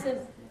 Listen,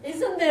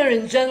 isn't there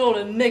in general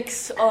a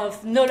mix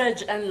of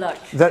knowledge and luck?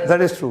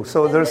 That is true.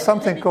 So there's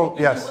something called,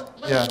 yes,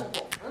 yeah.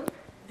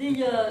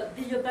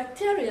 The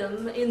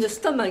bacterium in the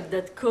stomach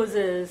that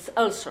causes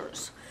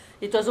ulcers,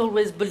 it was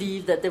always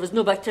believed that there was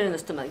no bacteria in the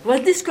stomach.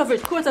 Was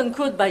discovered, quote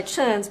unquote, by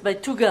chance by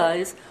 2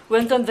 guys,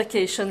 went on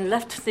vacation,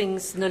 left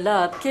things in the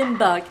lab, came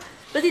back,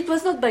 but it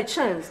was not by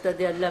chance that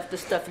they had left the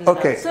stuff in the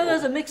lab. So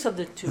there's a mix of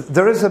the two.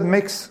 There is a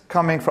mix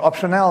coming for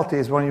optionality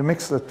is when you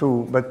mix the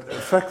two, but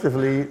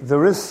effectively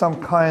there is some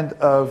kind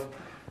of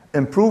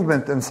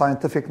improvement in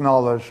scientific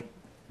knowledge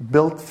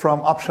built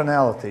from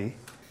optionality,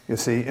 you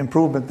see,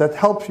 improvement that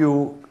helps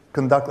you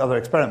conduct other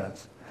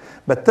experiments.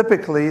 But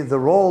typically, the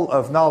role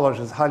of knowledge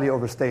is highly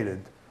overstated.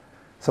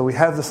 So we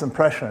have this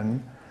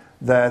impression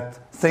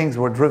that things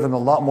were driven a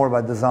lot more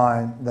by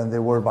design than they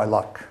were by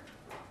luck,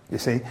 you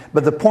see.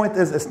 But the point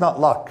is, it's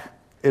not luck.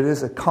 It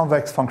is a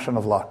convex function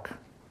of luck.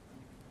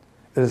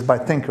 It is by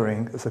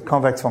tinkering. It's a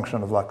convex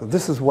function of luck.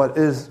 This is what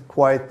is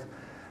quite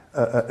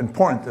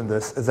important in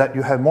this, is that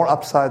you have more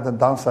upside than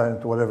downside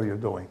into whatever you're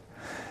doing.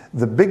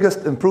 The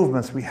biggest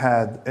improvements we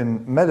had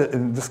in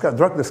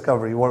drug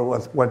discovery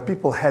was when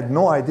people had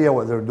no idea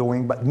what they were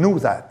doing, but knew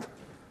that.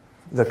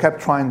 They kept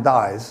trying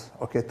dyes,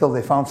 okay, till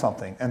they found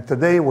something. And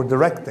today we're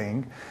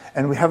directing,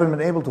 and we haven't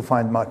been able to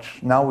find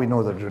much. Now we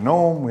know the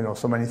genome, we know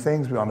so many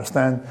things, we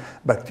understand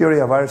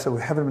bacteria, viruses.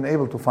 We haven't been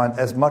able to find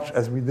as much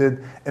as we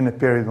did in a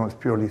period when it was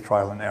purely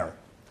trial and error.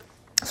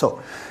 So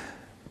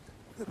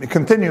we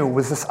continue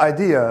with this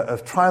idea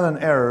of trial and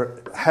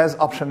error has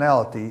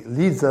optionality,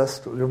 leads us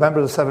to,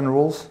 remember the 7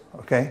 rules,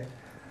 okay,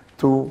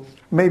 to,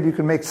 maybe you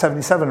can make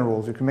 77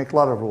 rules, you can make a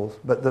lot of rules,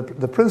 but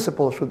the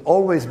principle should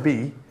always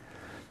be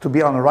to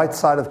be on the right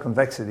side of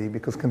convexity,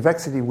 because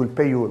convexity will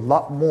pay you a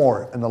lot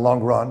more in the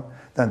long run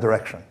than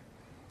direction.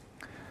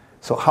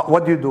 So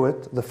what do you do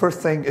it? The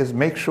first thing is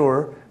make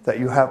sure that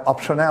you have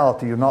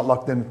optionality. You're not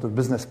locked into the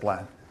business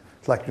plan.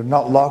 It's like you're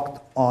not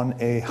locked on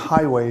a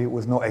highway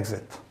with no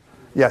exit.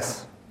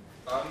 Yes?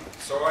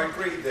 So I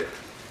agree that,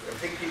 I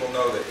think people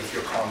know that if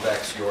you're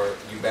convex,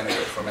 you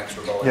benefit from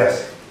extra dollars.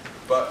 Yes.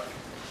 But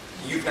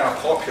you've now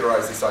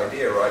popularized this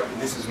idea, right?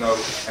 And this is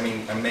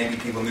and maybe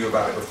people knew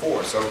about it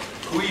before. So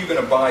who are you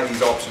going to buy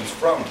these options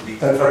from to be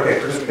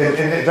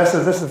this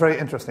is very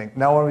interesting.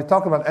 Now, when we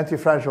talk about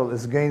antifragile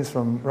as gains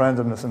from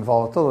randomness and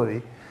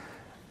volatility,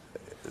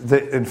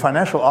 in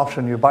financial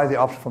option, you buy the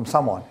option from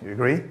someone. You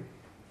agree?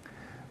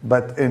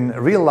 But in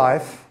real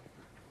life,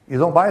 you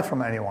don't buy it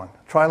from anyone.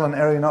 Trial and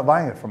error, you're not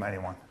buying it from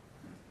anyone.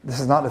 This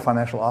is not a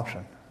financial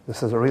option.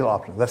 This is a real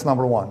option. That's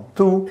number one.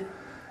 Two,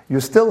 you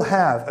still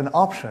have an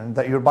option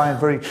that you're buying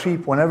very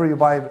cheap whenever you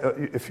buy.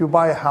 If you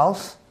buy a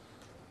house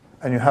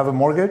and you have a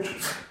mortgage,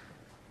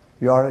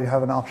 you already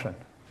have an option.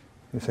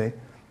 You see?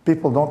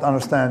 People don't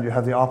understand you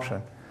have the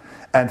option.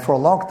 And for a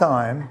long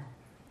time,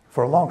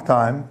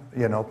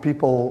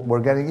 people were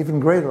getting even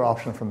greater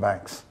option from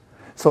banks.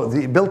 So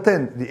the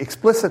built-in, the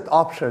explicit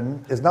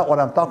option is not what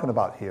I'm talking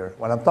about here.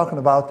 What I'm talking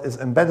about is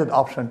embedded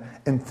option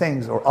in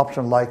things, or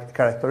option-like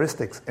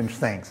characteristics in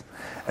things.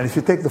 And if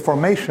you take the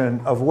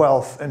formation of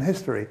wealth in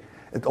history,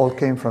 it all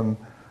came from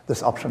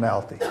this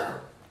optionality.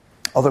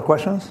 Other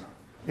questions?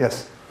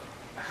 Yes?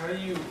 How do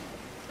you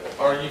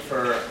argue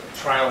for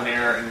trial and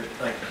error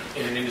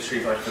in an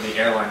industry like for the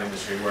airline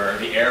industry, where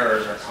the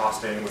errors are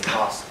would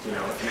cost, an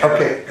error,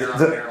 okay,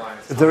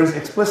 there is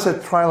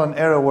explicit trial and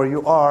error where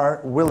you are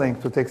willing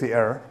to take the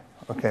error.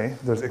 Okay,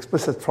 there's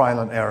explicit trial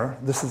and error.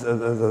 This is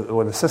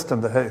a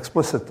system that has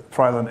explicit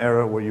trial and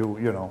error where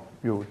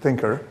you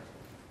tinker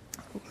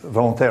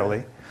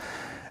voluntarily,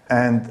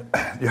 and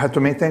you have to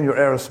maintain your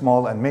error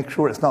small and make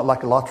sure it's not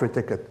like a lottery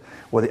ticket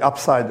where the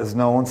upside is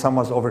known,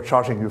 someone's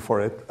overcharging you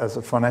for it as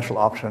a financial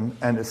option,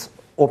 and it's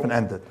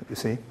open-ended. You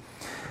see,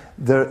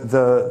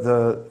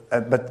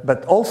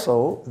 but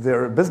also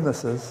there are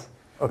businesses,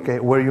 okay,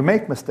 where you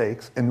make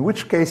mistakes, in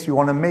which case you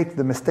want to make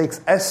the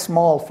mistakes as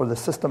small for the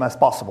system as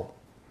possible,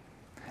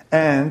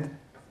 and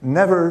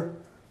never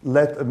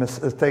let a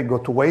mistake go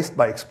to waste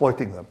by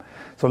exploiting them.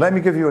 So let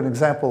me give you an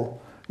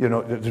example. You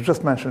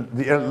just mentioned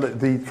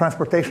the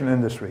transportation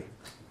industry.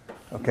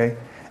 Okay,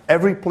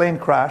 every plane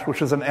crash,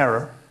 which is an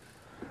error,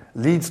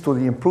 leads to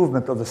the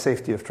improvement of the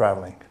safety of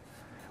traveling.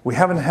 We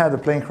haven't had a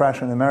plane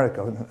crash in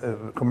America, a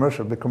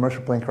big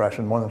commercial plane crash,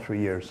 in more than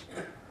 3 years.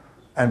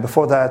 And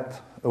before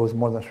that, it was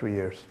more than 3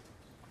 years.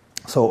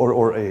 So,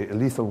 or a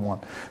lethal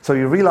one. So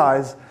you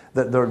realize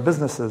that there are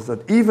businesses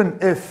that even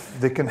if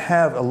they can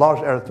have a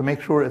large error, to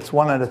make sure it's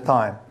one at a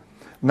time,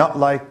 not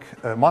like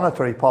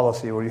monetary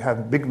policy where you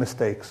have big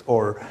mistakes,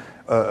 or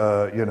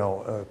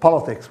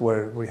politics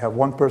where we have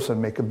one person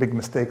make a big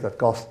mistake that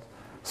costs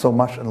so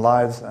much in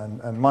lives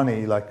and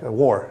money, like a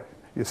war.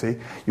 You see,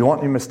 you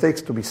want your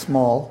mistakes to be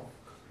small.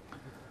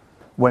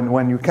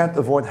 When you can't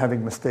avoid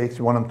having mistakes,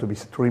 you want them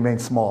to remain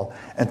small.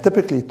 And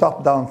typically,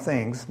 top-down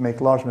things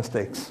make large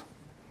mistakes.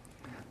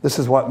 This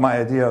is what my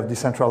idea of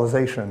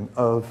decentralization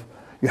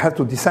you have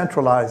to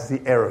decentralize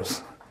the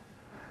errors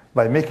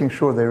by making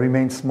sure they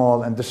remain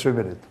small and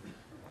distributed.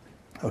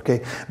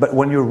 Okay, but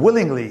when you're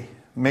willingly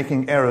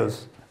making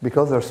errors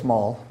because they're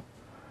small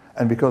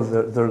and because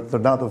they're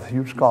not of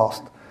huge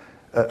cost,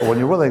 when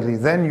you're willingly,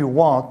 then you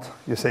want,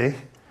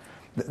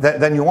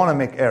 then you want to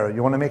make error.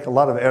 You want to make a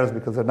lot of errors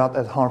because they're not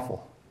as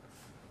harmful.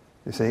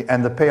 You see,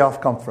 and the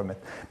payoff comes from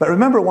it. But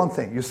remember one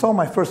thing. You saw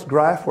my first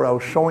graph where I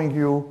was showing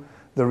you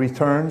the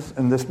returns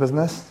in this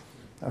business?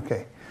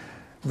 Okay.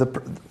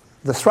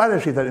 The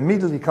strategy that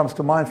immediately comes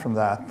to mind from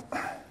that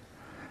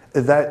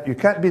is that you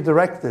can't be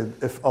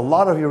directed if a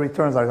lot of your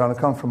returns are going to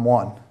come from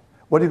one.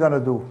 What are you going to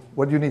do?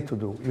 What do you need to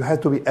do? You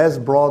have to be as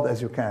broad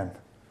as you can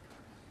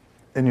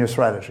in your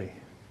strategy.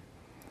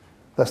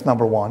 That's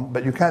number one.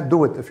 But you can't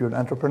do it if you're an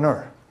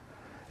entrepreneur.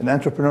 An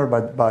entrepreneur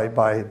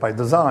by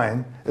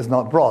design is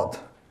not broad.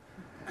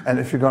 And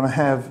if you're going to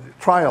have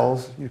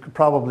trials, you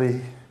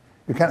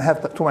can't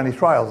have too many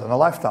trials in a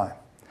lifetime.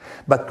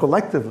 But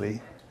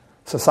collectively,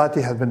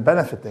 society has been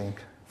benefiting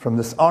from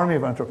this army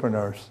of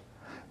entrepreneurs.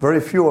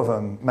 Very few of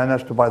them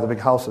manage to buy the big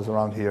houses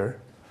around here.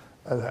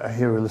 I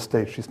hear real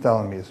estate, she's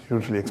telling me, is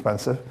hugely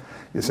expensive,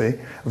 you see.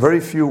 Very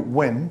few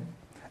win.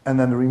 And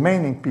then the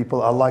remaining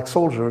people are like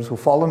soldiers who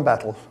fall in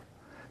battle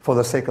for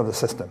the sake of the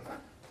system.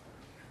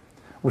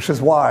 Which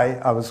is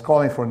why I was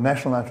calling for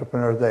National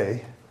Entrepreneur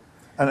Day.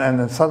 And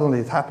then suddenly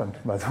it happened,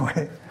 by the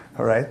way,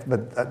 all right?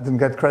 But I didn't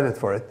get credit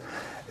for it.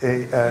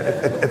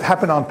 It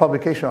happened on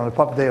publication on the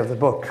pub day of the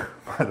book,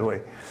 by the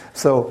way.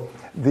 So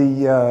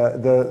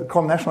the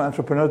called National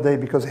Entrepreneur Day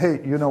because, hey,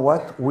 you know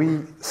what? We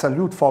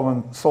salute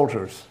fallen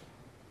soldiers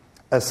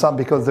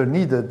because they're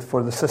needed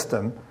for the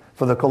system,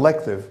 for the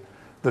collective.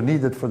 They're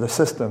needed for the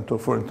system, to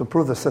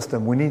improve the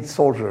system. We need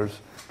soldiers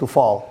to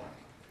fall.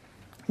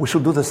 We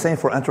should do the same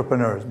for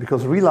entrepreneurs,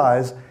 because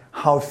realize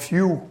how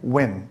few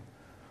win.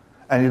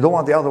 And you don't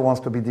want the other ones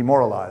to be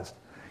demoralized.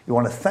 You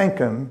want to thank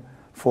them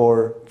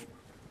for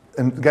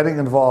getting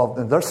involved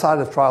in their side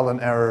of trial and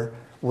error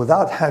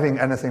without having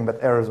anything but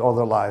errors all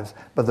their lives,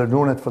 but they're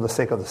doing it for the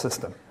sake of the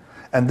system.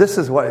 And this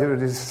is what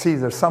you see,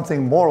 there's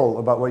something moral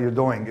about what you're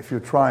doing if you're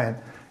trying,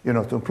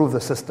 to improve the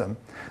system.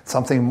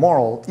 Something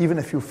moral, even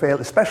if you fail,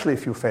 especially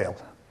if you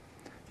failed,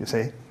 you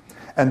see.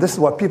 And this is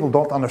what people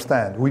don't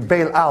understand. We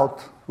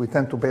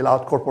tend to bail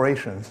out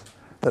corporations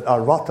that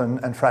are rotten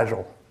and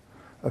fragile,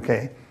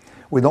 okay?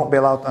 We don't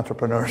bail out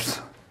entrepreneurs.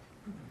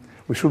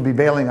 We should be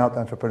bailing out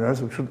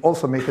entrepreneurs. We should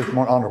also make it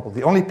more honorable.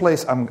 The only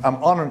place, I'm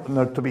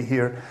honored to be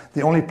here,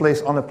 the only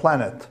place on the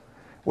planet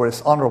where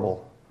it's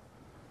honorable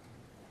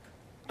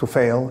to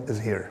fail is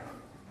here.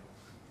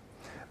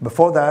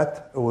 Before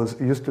that,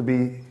 it used to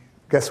be,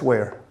 guess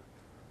where?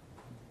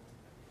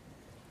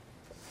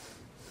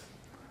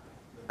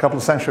 A couple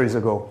of centuries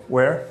ago.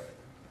 Where?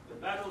 The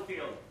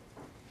battlefield.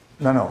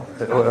 No.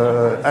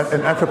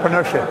 In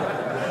entrepreneurship.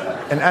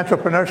 In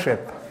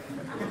entrepreneurship.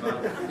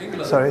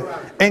 England. Sorry.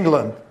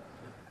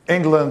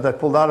 England that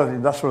pulled out of the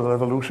Industrial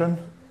Revolution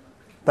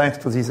thanks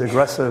to these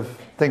aggressive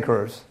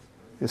thinkers,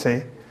 you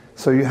see.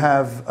 So you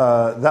have,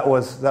 that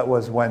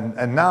was when,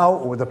 and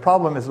now the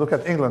problem is, look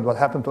at England, what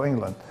happened to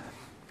England.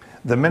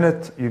 The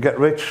minute you get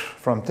rich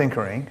from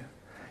tinkering,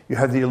 you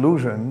have the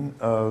illusion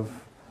of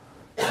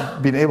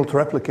being able to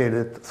replicate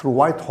it through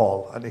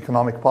Whitehall and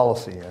economic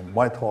policy, and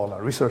Whitehall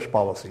and research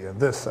policy, and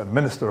this, and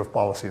minister of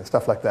policy, and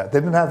stuff like that. They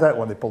didn't have that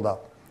when they pulled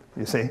out,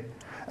 you see.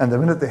 And the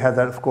minute they had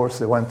that, of course,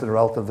 they went in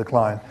relative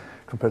decline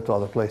compared to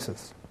other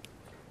places.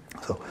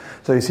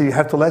 So you see, you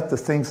have to let the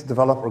things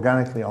develop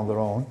organically on their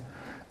own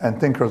and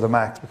tinker the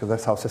max, because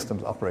that's how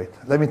systems operate.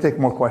 Let me take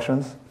more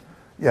questions.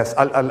 Yes,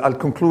 I'll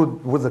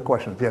conclude with the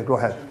questions. Yeah, go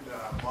ahead.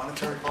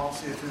 Monetary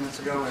policy a few minutes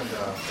ago, and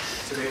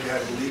today we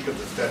had a leak of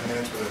the Fed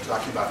minutes where they're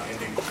talking about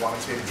ending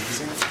quantitative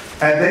easing.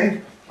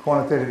 Ending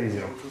quantitative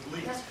easing.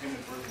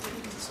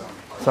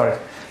 Sorry.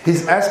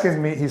 He's asking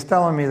me, he's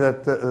telling me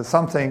that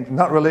something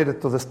not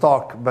related to this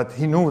talk, but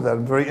he knew that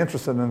I'm very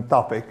interested in the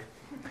topic,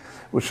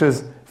 which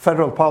is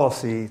federal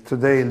policy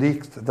today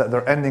leaked that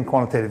they're ending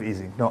quantitative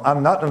easing. No,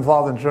 I'm not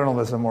involved in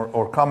journalism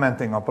or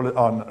commenting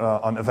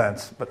on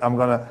events, but I'm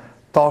going to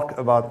talk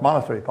about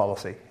monetary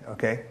policy,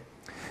 okay?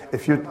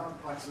 If you...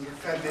 The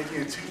Fed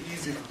making it too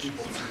easy for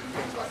people to do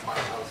things like buy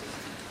houses.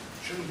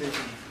 Shouldn't they be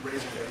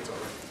raising rates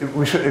already?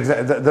 We should,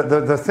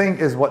 the thing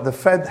is, what the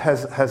Fed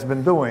has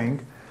been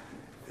doing,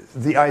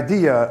 the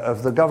idea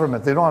of the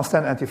government, they don't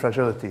understand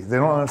anti-fragility. They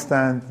don't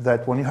understand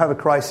that when you have a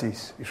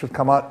crisis, you should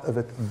come out of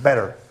it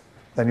better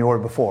than you were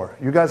before.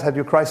 You guys had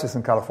your crisis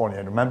in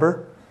California,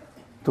 remember?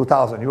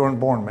 2000, you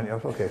weren't born many,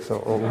 okay, so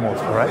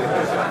almost, all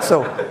right?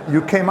 So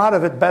you came out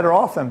of it better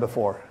off than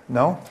before,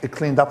 no? It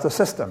cleaned up the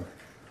system.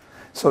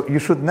 So you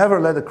should never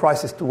let a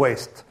crisis to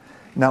waste.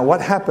 Now, what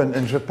happened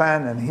in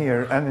Japan and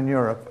here and in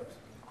Europe,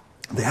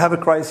 they have a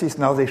crisis,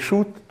 now they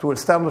shoot to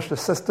establish the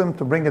system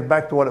to bring it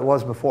back to what it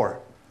was before,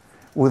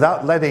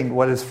 without letting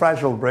what is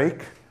fragile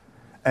break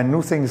and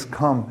new things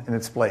come in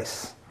its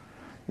place,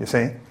 you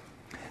see?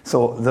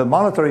 So the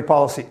monetary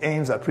policy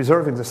aims at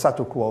preserving the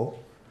status quo,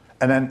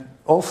 and then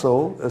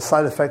also a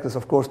side effect is,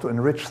 of course, to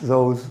enrich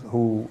those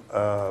who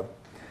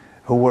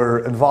were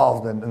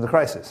involved in the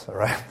crisis, all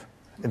right,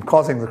 in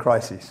causing the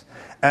crisis.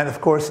 And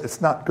of course,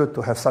 it's not good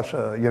to have such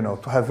a,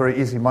 to have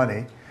very easy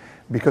money,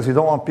 because you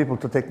don't want people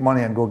to take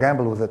money and go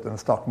gamble with it in the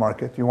stock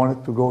market. You want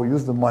it to go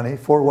use the money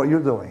for what you're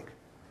doing,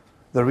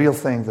 the real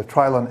thing, the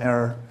trial and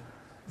error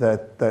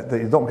that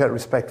you don't get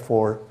respect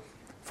for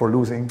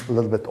losing a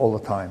little bit all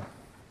the time.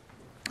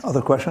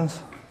 Other questions?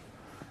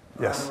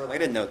 Yes. On a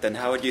related note, then,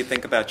 how would you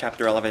think about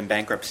Chapter 11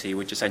 bankruptcy,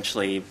 which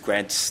essentially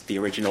grants the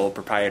original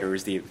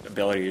proprietors the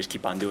ability to just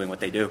keep on doing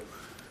what they do?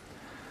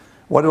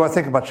 What do I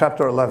think about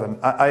Chapter 11?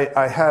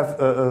 I have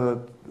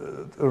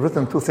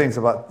written two things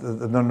about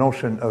the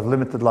notion of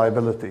limited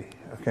liability.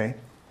 Okay,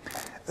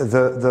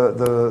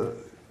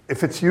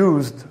 if it's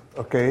used,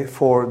 okay,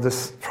 for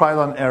this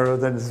trial and error,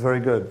 then it's very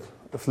good.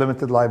 If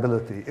limited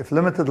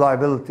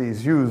liability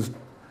is used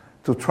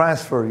to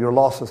transfer your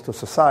losses to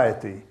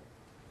society,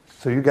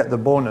 so you get the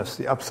bonus,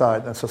 the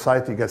upside, and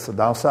society gets the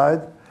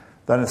downside,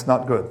 then it's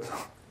not good.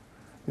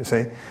 You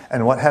see?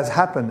 And what has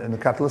happened in the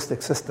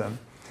capitalistic system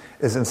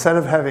is, instead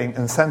of having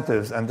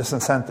incentives and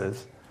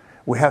disincentives,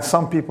 we have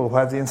some people who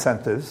have the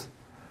incentives,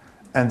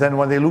 and then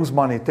when they lose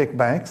money, take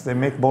banks, they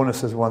make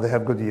bonuses when they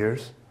have good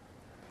years,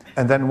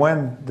 and then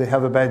when they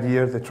have a bad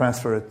year, they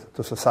transfer it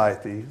to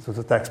society, to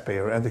the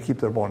taxpayer, and they keep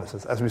their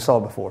bonuses, as we saw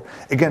before.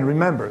 Again,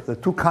 remember, the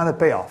two kind of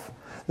payoff.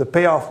 The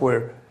payoff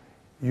where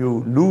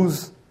you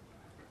lose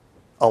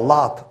a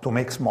lot to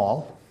make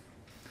small,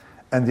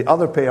 and the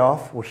other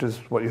payoff, which is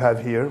what you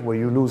have here, where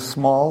you lose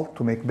small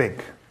to make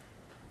big.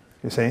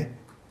 You see?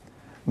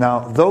 Now,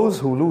 those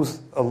who lose,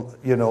 a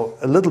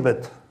little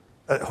bit,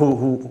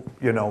 who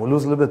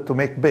lose a little bit to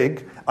make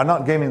big, are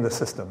not gaming the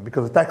system,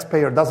 because the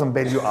taxpayer doesn't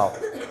bail you out.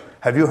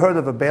 Have you heard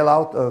of a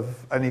bailout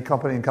of any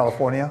company in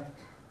California?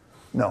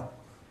 No.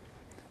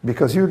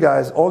 Because you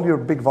guys, all your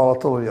big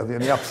volatility are on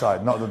the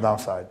upside, not the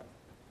downside.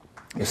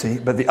 You see?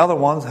 But the other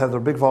ones have their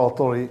big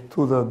volatility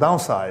to the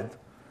downside,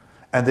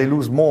 and they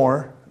lose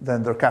more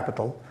than their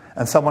capital,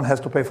 and someone has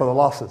to pay for the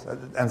losses. It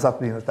ends up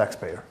being a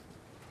taxpayer.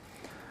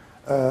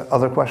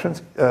 Other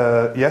questions?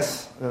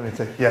 Yes? Let me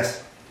take,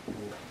 yes?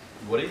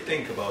 What do you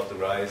think about the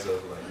rise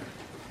of,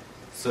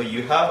 so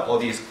you have all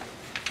these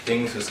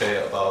things to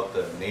say about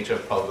the nature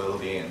of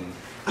probability and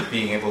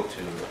being able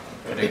to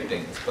predict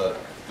things, but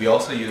we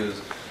also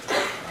use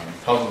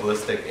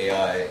probabilistic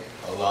AI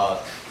a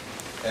lot,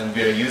 and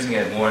we are using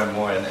it more and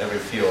more in every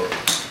field.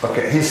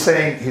 Okay, he's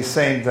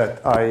saying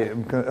that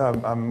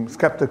I'm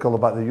skeptical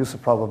about the use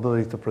of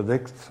probability to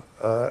predict,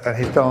 and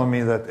he's telling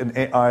me that in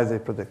AI they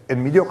predict.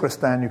 In mediocre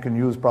stand you can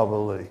use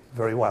probability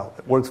very well.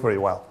 It works very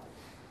well.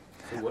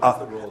 So what is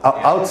the role of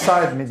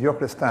outside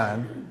mediocre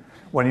stand,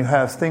 when you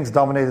have things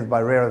dominated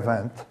by rare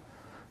event,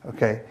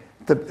 okay,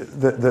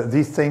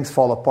 these things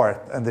fall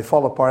apart, and they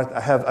fall apart.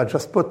 I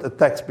just put a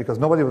text because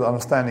nobody was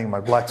understanding my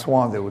Black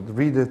Swan. They would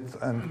read it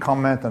and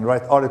comment and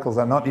write articles.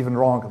 I'm not even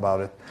wrong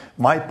about it.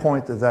 My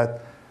point is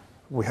that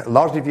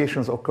large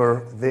deviations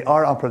occur. They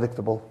are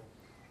unpredictable.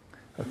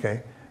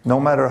 Okay, no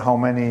matter how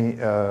many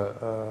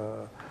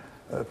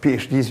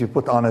PhDs you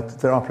put on it,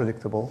 they're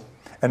unpredictable.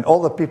 And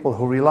all the people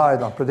who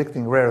relied on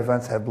predicting rare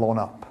events have blown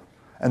up.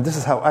 And this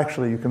is how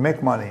actually you can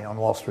make money on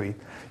Wall Street.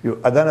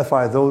 You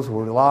identify those who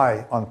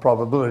rely on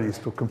probabilities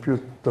to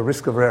compute the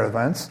risk of rare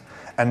events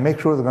and make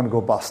sure they're going to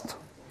go bust,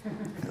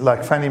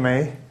 like Fannie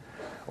Mae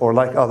or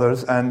like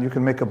others, and you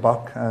can make a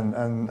buck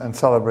and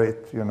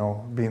celebrate,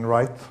 being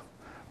right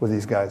with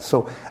these guys.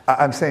 So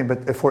I'm saying,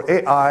 but for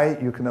AI,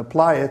 you can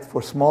apply it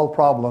for small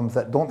problems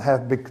that don't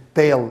have big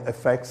tail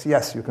effects.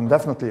 Yes, you can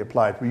definitely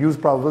apply it. We use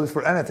probabilities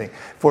for anything,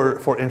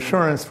 for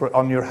insurance,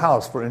 on your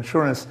house, for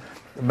insurance.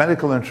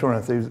 Medical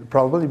insurance,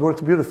 probability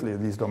works beautifully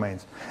in these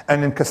domains.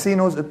 And in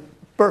casinos, it's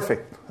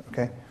perfect.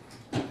 Okay?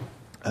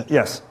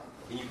 Yes?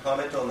 Can you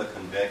comment on the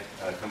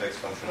convex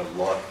function of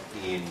luck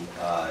in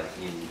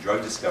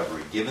drug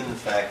discovery, given the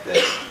fact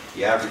that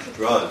the average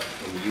drug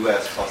in the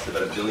U.S. costs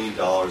about $1 billion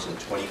in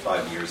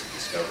 25 years of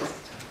discovery?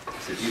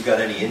 So if you've got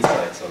any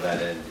insights on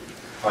that end, it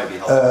would probably be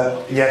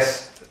helpful.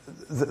 Yes.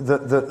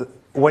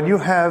 When you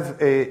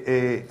have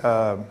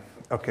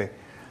okay,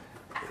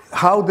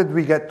 how did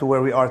we get to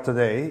where we are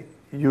today?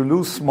 You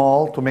lose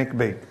small to make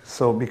big.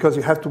 So because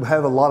you have to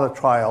have a lot of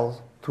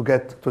trials to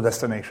get to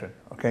destination,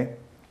 okay?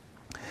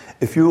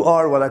 If you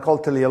are what I call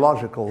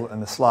teleological in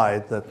the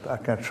slide that I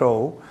can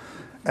show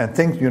and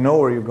think you know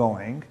where you're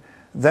going,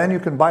 then you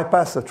can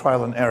bypass the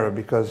trial and error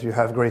because you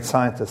have great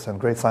scientists and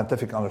great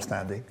scientific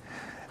understanding.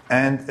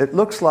 And it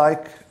looks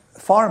like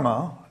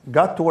pharma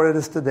got to where it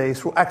is today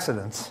through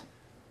accidents,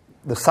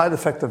 the side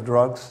effect of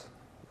drugs,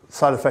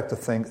 side effect of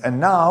things.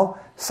 And now,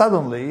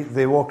 suddenly,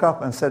 they woke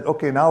up and said,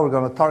 okay, now we're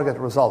going to target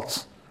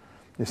results.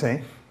 You see?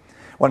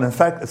 When in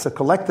fact, it's a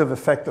collective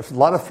effect of a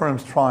lot of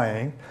firms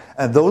trying,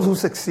 and those who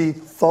succeed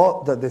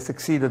thought that they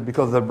succeeded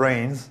because of their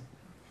brains,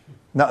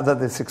 not that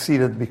they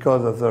succeeded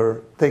because of their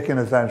taking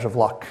advantage of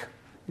luck.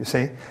 You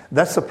see?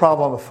 That's the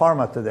problem of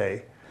pharma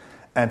today.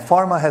 And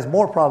pharma has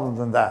more problems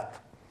than that.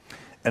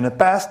 In the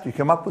past, you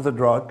came up with a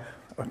drug,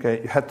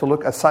 okay, you had to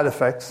look at side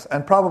effects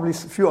and probably a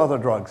few other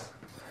drugs.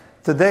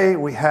 Today,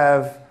 we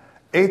have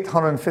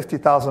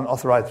 850,000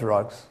 authorized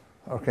drugs,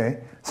 okay,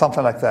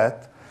 something like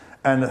that,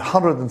 and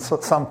 100 and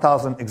some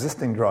thousand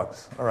existing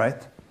drugs, all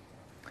right?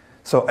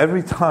 So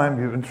every time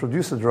you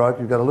introduce a drug,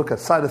 you've got to look at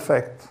side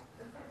effect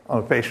on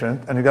a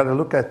patient, and you've got to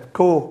look at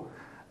co-side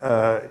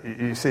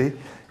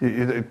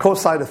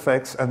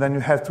effects, and then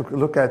you have to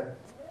look at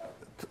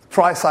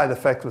tri-side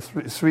effects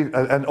with three,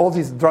 and all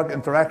these drug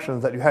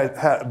interactions that you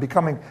have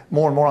becoming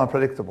more and more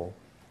unpredictable.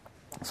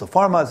 So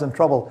pharma is in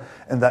trouble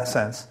in that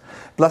sense.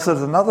 Plus,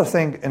 there's another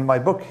thing in my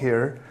book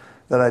here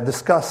that I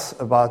discuss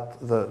about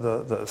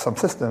some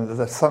systems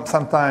that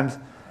sometimes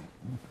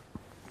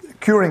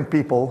curing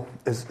people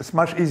is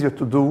much easier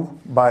to do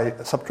by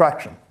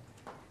subtraction.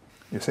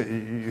 You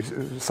see,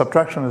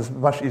 subtraction is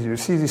much easier. You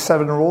see these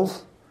 7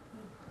 rules?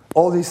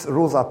 All these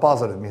rules are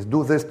positive. It means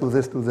do this, do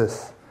this, do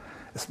this.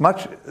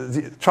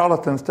 The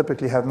charlatans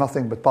typically have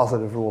nothing but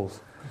positive rules.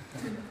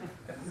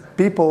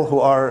 People who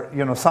are,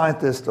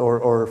 scientists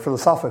or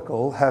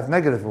philosophical have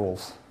negative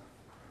rules.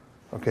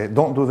 Okay,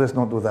 don't do this,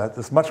 don't do that.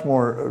 It's much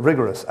more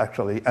rigorous,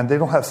 actually, and they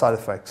don't have side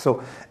effects.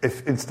 So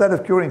if instead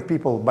of curing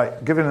people by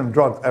giving them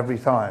drugs every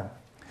time,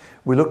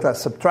 we looked at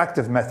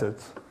subtractive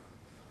methods,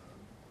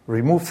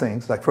 remove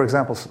things, like, for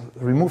example,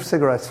 remove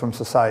cigarettes from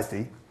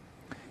society,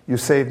 you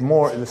save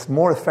more, it's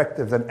more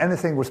effective than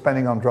anything we're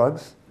spending on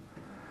drugs,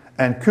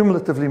 and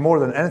cumulatively more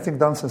than anything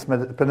done since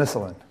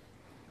penicillin.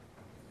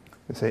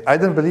 You see, I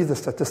didn't believe the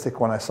statistic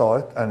when I saw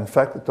it, and in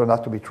fact, it turned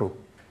out to be true.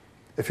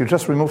 If you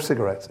just remove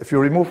cigarettes, if you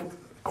remove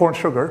corn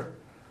sugar,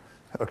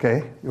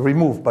 okay, you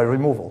remove by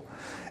removal.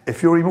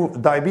 If you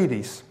remove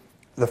diabetes,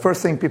 the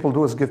first thing people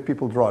do is give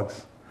people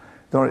drugs.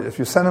 If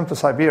you send them to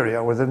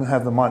Siberia where they didn't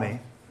have the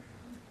money,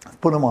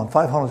 put them on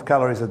 500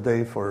 calories a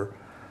day for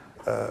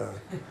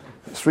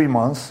 3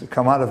 months, you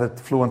come out of it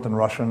fluent in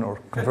Russian or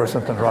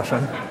conversant in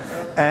Russian,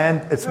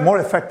 and it's more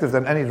effective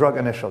than any drug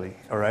initially,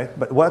 all right?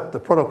 But what the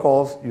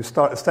protocols, you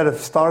start, instead of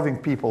starving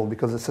people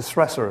because it's a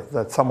stressor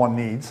that someone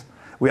needs,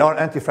 we are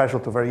antifragile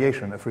to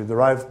variation. If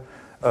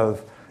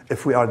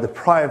we are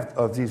deprived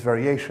of these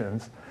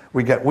variations,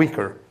 we get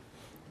weaker.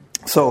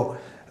 So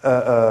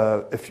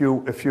so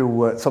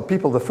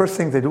people, the first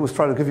thing they do is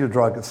try to give you a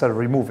drug instead of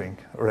removing,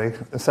 right?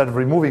 Instead of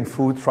removing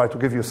food, try to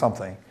give you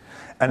something.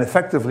 And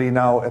effectively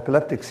now,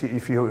 epileptics,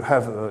 if you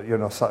have,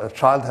 a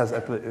child has,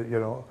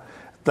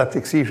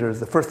 epileptic seizures,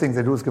 the first thing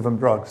they do is give them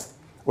drugs.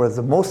 Whereas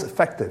the most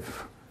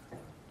effective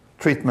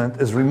treatment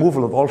is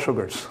removal of all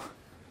sugars.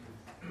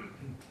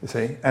 You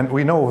see? And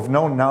we've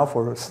known now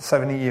for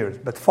 70 years.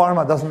 But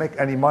pharma doesn't make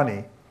any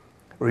money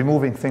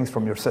removing things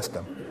from your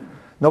system.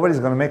 Nobody's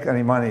going to make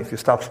any money if you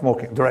stop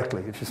smoking,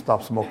 directly, if you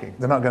stop smoking.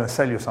 They're not going to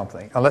sell you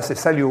something, unless they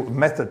sell you a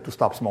method to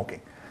stop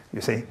smoking,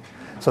 you see?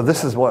 So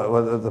this is what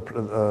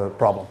the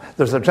problem.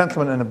 There's a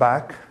gentleman in the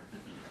back.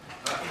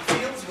 In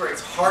fields where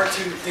it's hard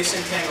to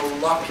disentangle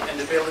luck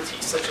and ability,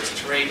 such as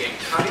trading,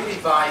 how do you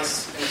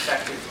advise an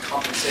effective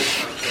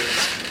compensation of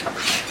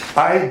players?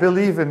 I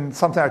believe in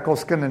something I call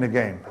skin in the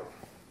game.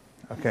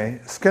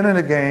 Okay, skin in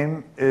the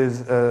game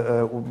is,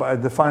 I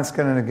define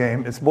skin in the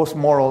game, it's most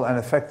moral and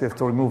effective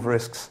to remove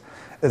risks,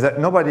 is that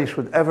nobody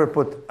should ever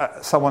put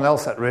someone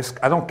else at risk.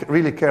 I don't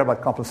really care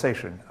about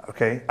compensation,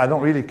 okay? I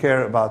don't really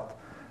care about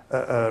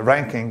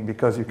ranking,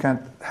 because you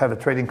can't have a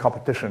trading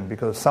competition,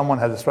 because someone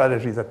has a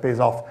strategy that pays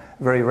off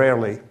very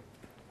rarely,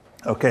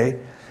 okay?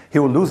 He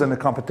will lose in the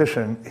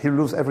competition, he'll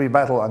lose every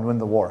battle and win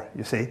the war,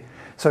 you see?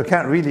 So you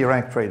can't really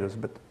rank traders,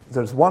 but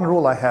there's one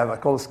rule I have, I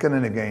call it skin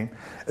in the game,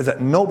 is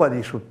that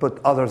nobody should put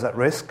others at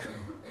risk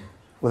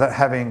without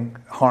having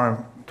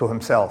harm to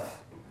himself.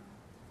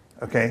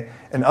 Okay?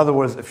 In other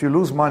words, if you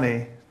lose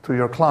money to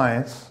your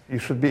clients, you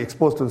should be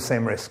exposed to the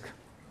same risk.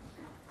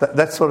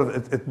 That's sort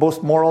of it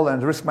both moral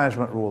and risk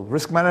management rule.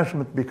 Risk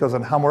management, because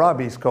in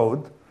Hammurabi's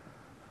code,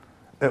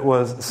 it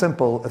was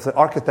simple. If the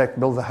architect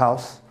builds a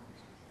house,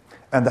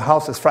 and the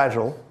house is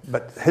fragile,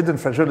 but hidden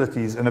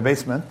fragilities in the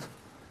basement,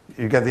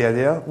 you get the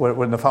idea,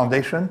 where in the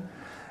foundation,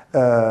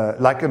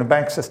 like in a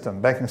banking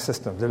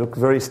system, they look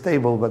very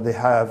stable, but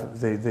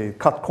they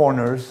cut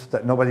corners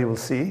that nobody will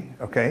see,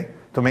 okay,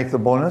 to make the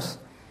bonus.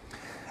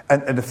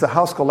 And if the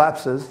house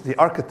collapses, the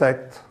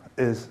architect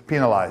is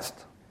penalized.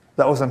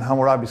 That was in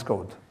Hammurabi's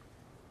code.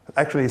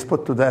 Actually, he's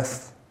put to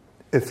death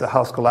if the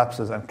house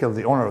collapses and kills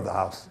the owner of the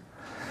house.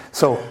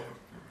 So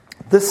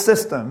this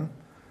system,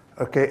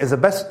 okay,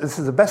 this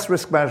is the best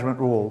risk management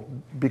rule,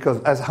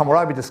 because as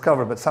Hammurabi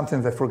discovered, but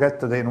something they forget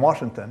today in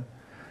Washington,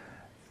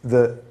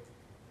 the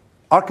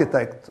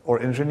architect or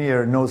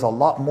engineer knows a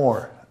lot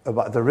more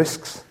about the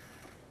risks.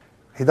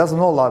 He doesn't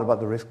know a lot about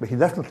the risk, but he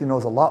definitely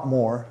knows a lot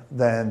more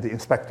than the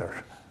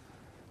inspector,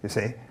 you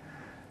see.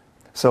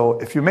 So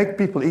if you make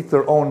people eat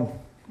their own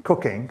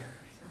cooking,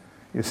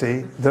 you see,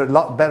 they're a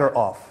lot better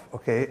off,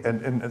 okay?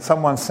 And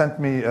someone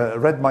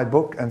read my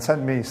book and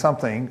sent me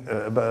something,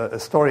 a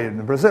story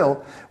in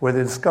Brazil, where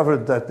they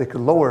discovered that they could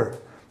lower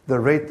the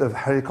rate of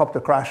helicopter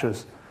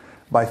crashes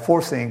by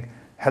forcing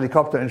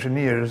helicopter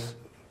engineers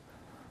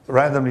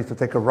randomly to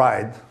take a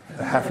ride,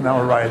 a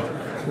half-an-hour ride,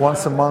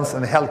 once a month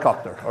in a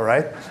helicopter, all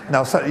right?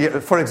 Now,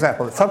 for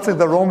example, something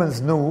the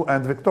Romans knew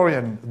and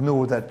Victorian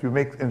knew, that you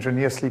make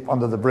engineers sleep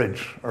under the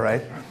bridge, all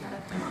right?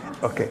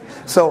 Okay,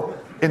 so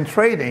in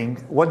trading,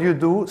 what do you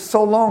do?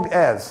 So long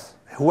as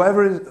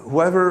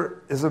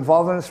whoever is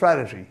involved in a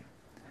strategy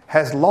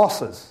has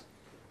losses,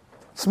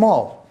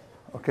 small,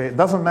 okay, it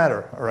doesn't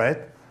matter, all right,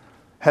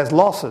 has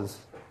losses,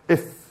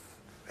 if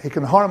he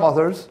can harm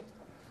others,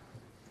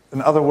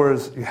 in other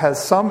words, he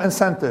has some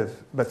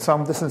incentive but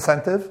some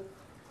disincentive,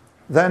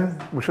 then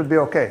we should be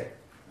okay.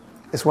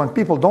 It's when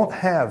people don't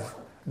have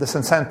this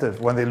incentive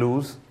when they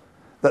lose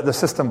that the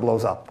system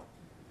blows up.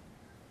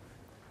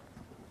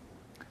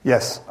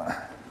 Yes?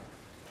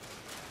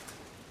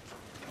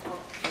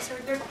 So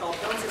that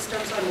top-down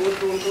systems are more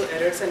prone to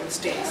errors and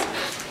mistakes.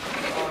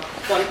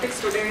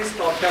 Politics today is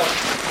top-down.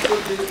 So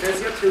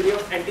does your theory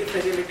of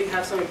anti-fragility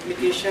have some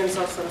implications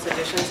or some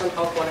suggestions on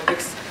how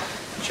politics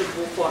should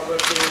move forward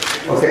to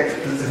reduce? Okay,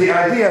 the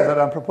idea that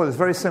I'm proposing is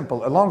very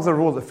simple. Along the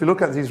rules, if you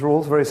look at these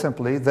rules very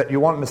simply, that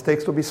you want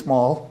mistakes to be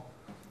small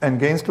and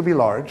gains to be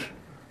large,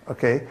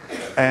 okay?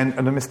 And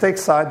on the mistake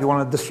side, you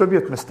want to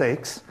distribute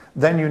mistakes,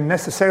 then you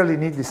necessarily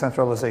need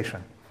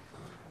decentralization.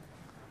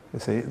 You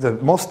see, the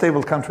most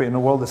stable country in the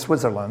world is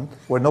Switzerland,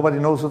 where nobody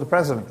knows who the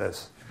president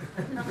is.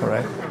 All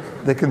right?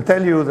 They can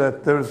tell you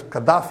that there's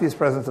Gaddafi is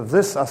president of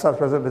this, Assad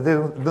president, but they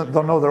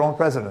don't know their own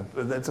president.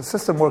 The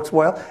system works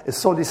well. It's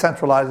so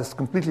decentralized, it's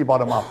completely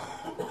bottom up.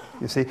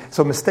 You see?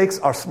 So mistakes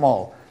are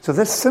small. So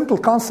this simple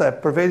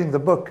concept pervading the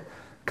book,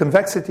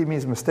 convexity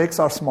means mistakes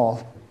are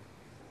small.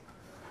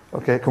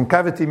 Okay,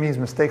 concavity means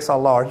mistakes are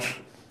large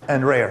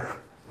and rare.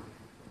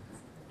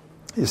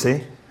 You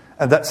see?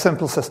 And that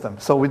simple system.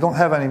 So we don't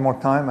have any more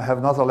time. I have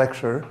another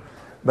lecture.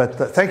 But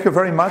thank you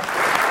very much.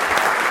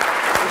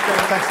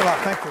 Thanks a lot.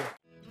 Thank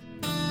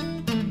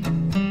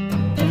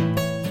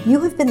you. You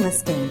have been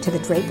listening to the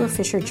Draper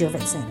Fisher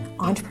Jurvetson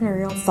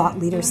Entrepreneurial Thought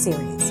Leader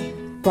Series,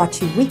 brought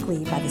to you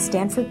weekly by the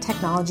Stanford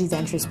Technology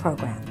Ventures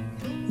Program.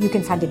 You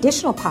can find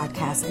additional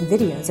podcasts and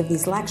videos of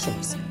these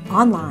lectures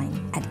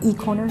online at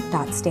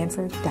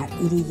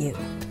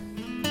ecorner.stanford.edu.